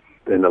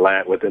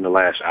within the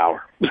last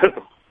hour.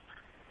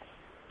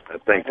 I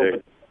think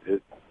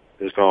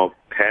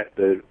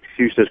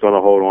Houston's going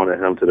to hold on to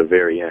him to the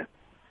very end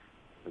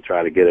and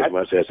try to get as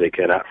much as they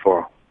can out for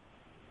him.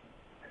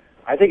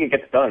 I think it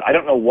gets done. I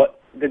don't know what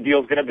the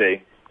deal's going to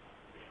be.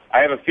 I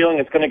have a feeling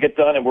it's going to get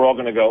done, and we're all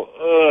going to go,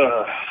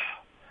 ugh.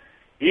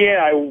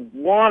 Yeah, I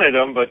wanted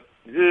him, but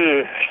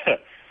ugh.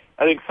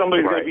 I think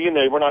somebody's going to be in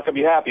there we're not going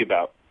to be happy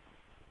about.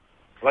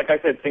 Like I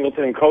said,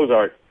 Singleton and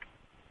Cozart,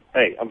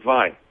 hey, I'm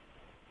fine.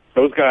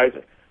 Those guys,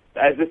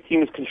 as this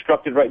team is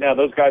constructed right now,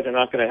 those guys are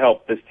not going to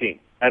help this team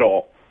at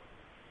all.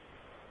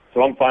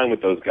 So I'm fine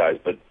with those guys,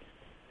 but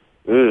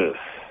ugh.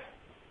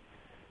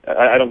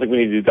 I don't think we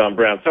need to do Don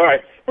Brown. So, all right,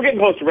 we're getting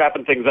close to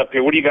wrapping things up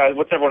here.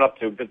 What's everyone up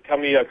to? Tell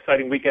me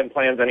exciting weekend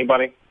plans,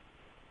 anybody?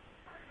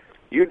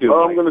 You do.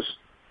 I'm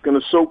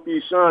gonna soak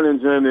these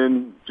signings in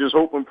and just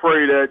hope and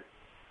pray that,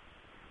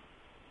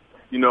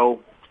 when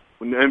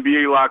the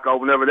NBA lockout,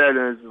 whenever that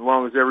ends, as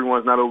long as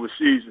everyone's not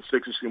overseas, the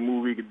Sixers can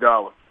move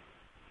Iguodala.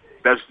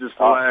 That's just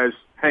the last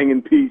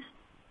hanging piece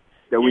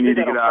that we need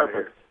to get out of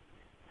here.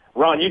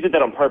 Ron, you did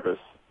that on purpose.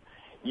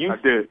 I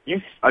did.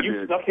 You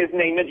stuck his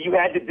name in. You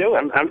had to do it.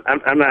 I'm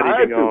not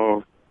even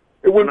going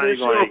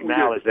to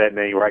acknowledge that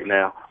name right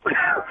now.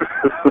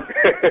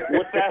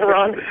 What's that,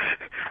 Ron?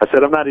 I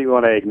said I'm not even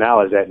going to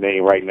acknowledge that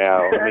name right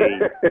now.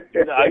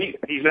 I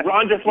mean,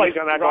 Ron just likes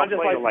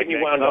me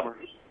wound up.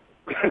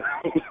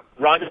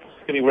 Ron just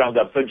getting me wound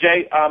up. So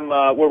Jay,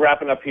 we're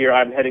wrapping up here.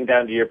 I'm heading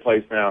down to your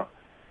place now.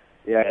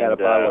 Yeah,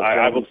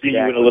 I will see you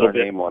in a little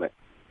bit. Name on it.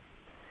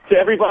 To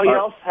everybody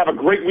else, have a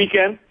great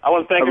weekend. I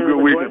want to thank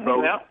everyone for joining us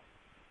now.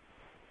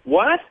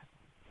 What?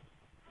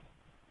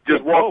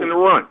 Just walking the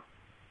run.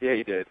 Yeah,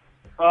 you did.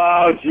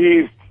 Oh,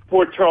 geez.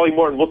 Poor Charlie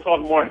Morton. We'll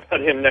talk more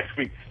about him next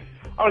week.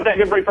 I want to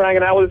thank everybody for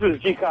hanging out with us. This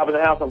is G. Cobb in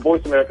the house on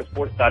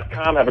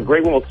VoiceAmericaSports.com. Have a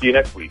great one. We'll see you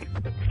next week.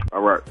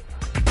 All right.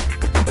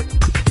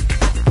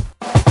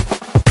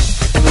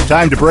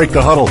 Time to break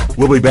the huddle.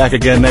 We'll be back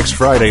again next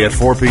Friday at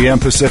 4 p.m.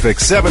 Pacific,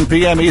 7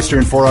 p.m.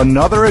 Eastern for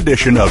another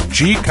edition of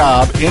G.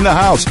 Cobb in the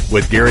House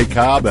with Gary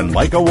Cobb and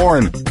Micah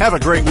Warren. Have a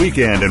great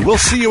weekend, and we'll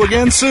see you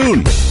again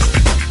soon.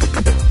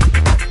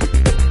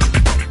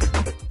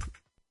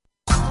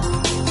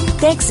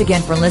 Thanks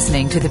again for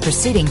listening to the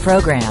preceding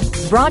program,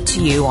 brought to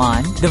you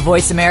on the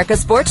Voice America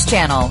Sports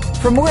Channel.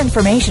 For more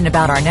information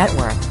about our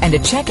network and to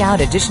check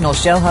out additional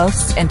show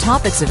hosts and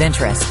topics of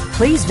interest,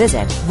 please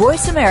visit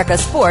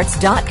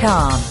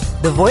voiceamericasports.com.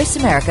 The Voice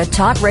America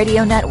Talk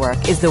Radio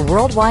Network is the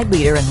worldwide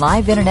leader in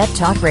live Internet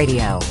talk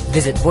radio.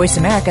 Visit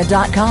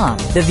voiceamerica.com.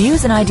 The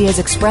views and ideas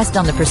expressed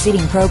on the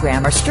preceding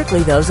program are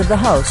strictly those of the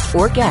host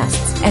or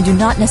guests and do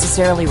not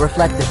necessarily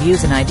reflect the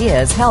views and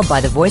ideas held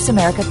by the Voice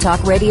America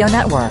Talk Radio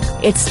Network,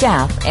 its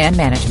staff, and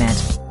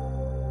management.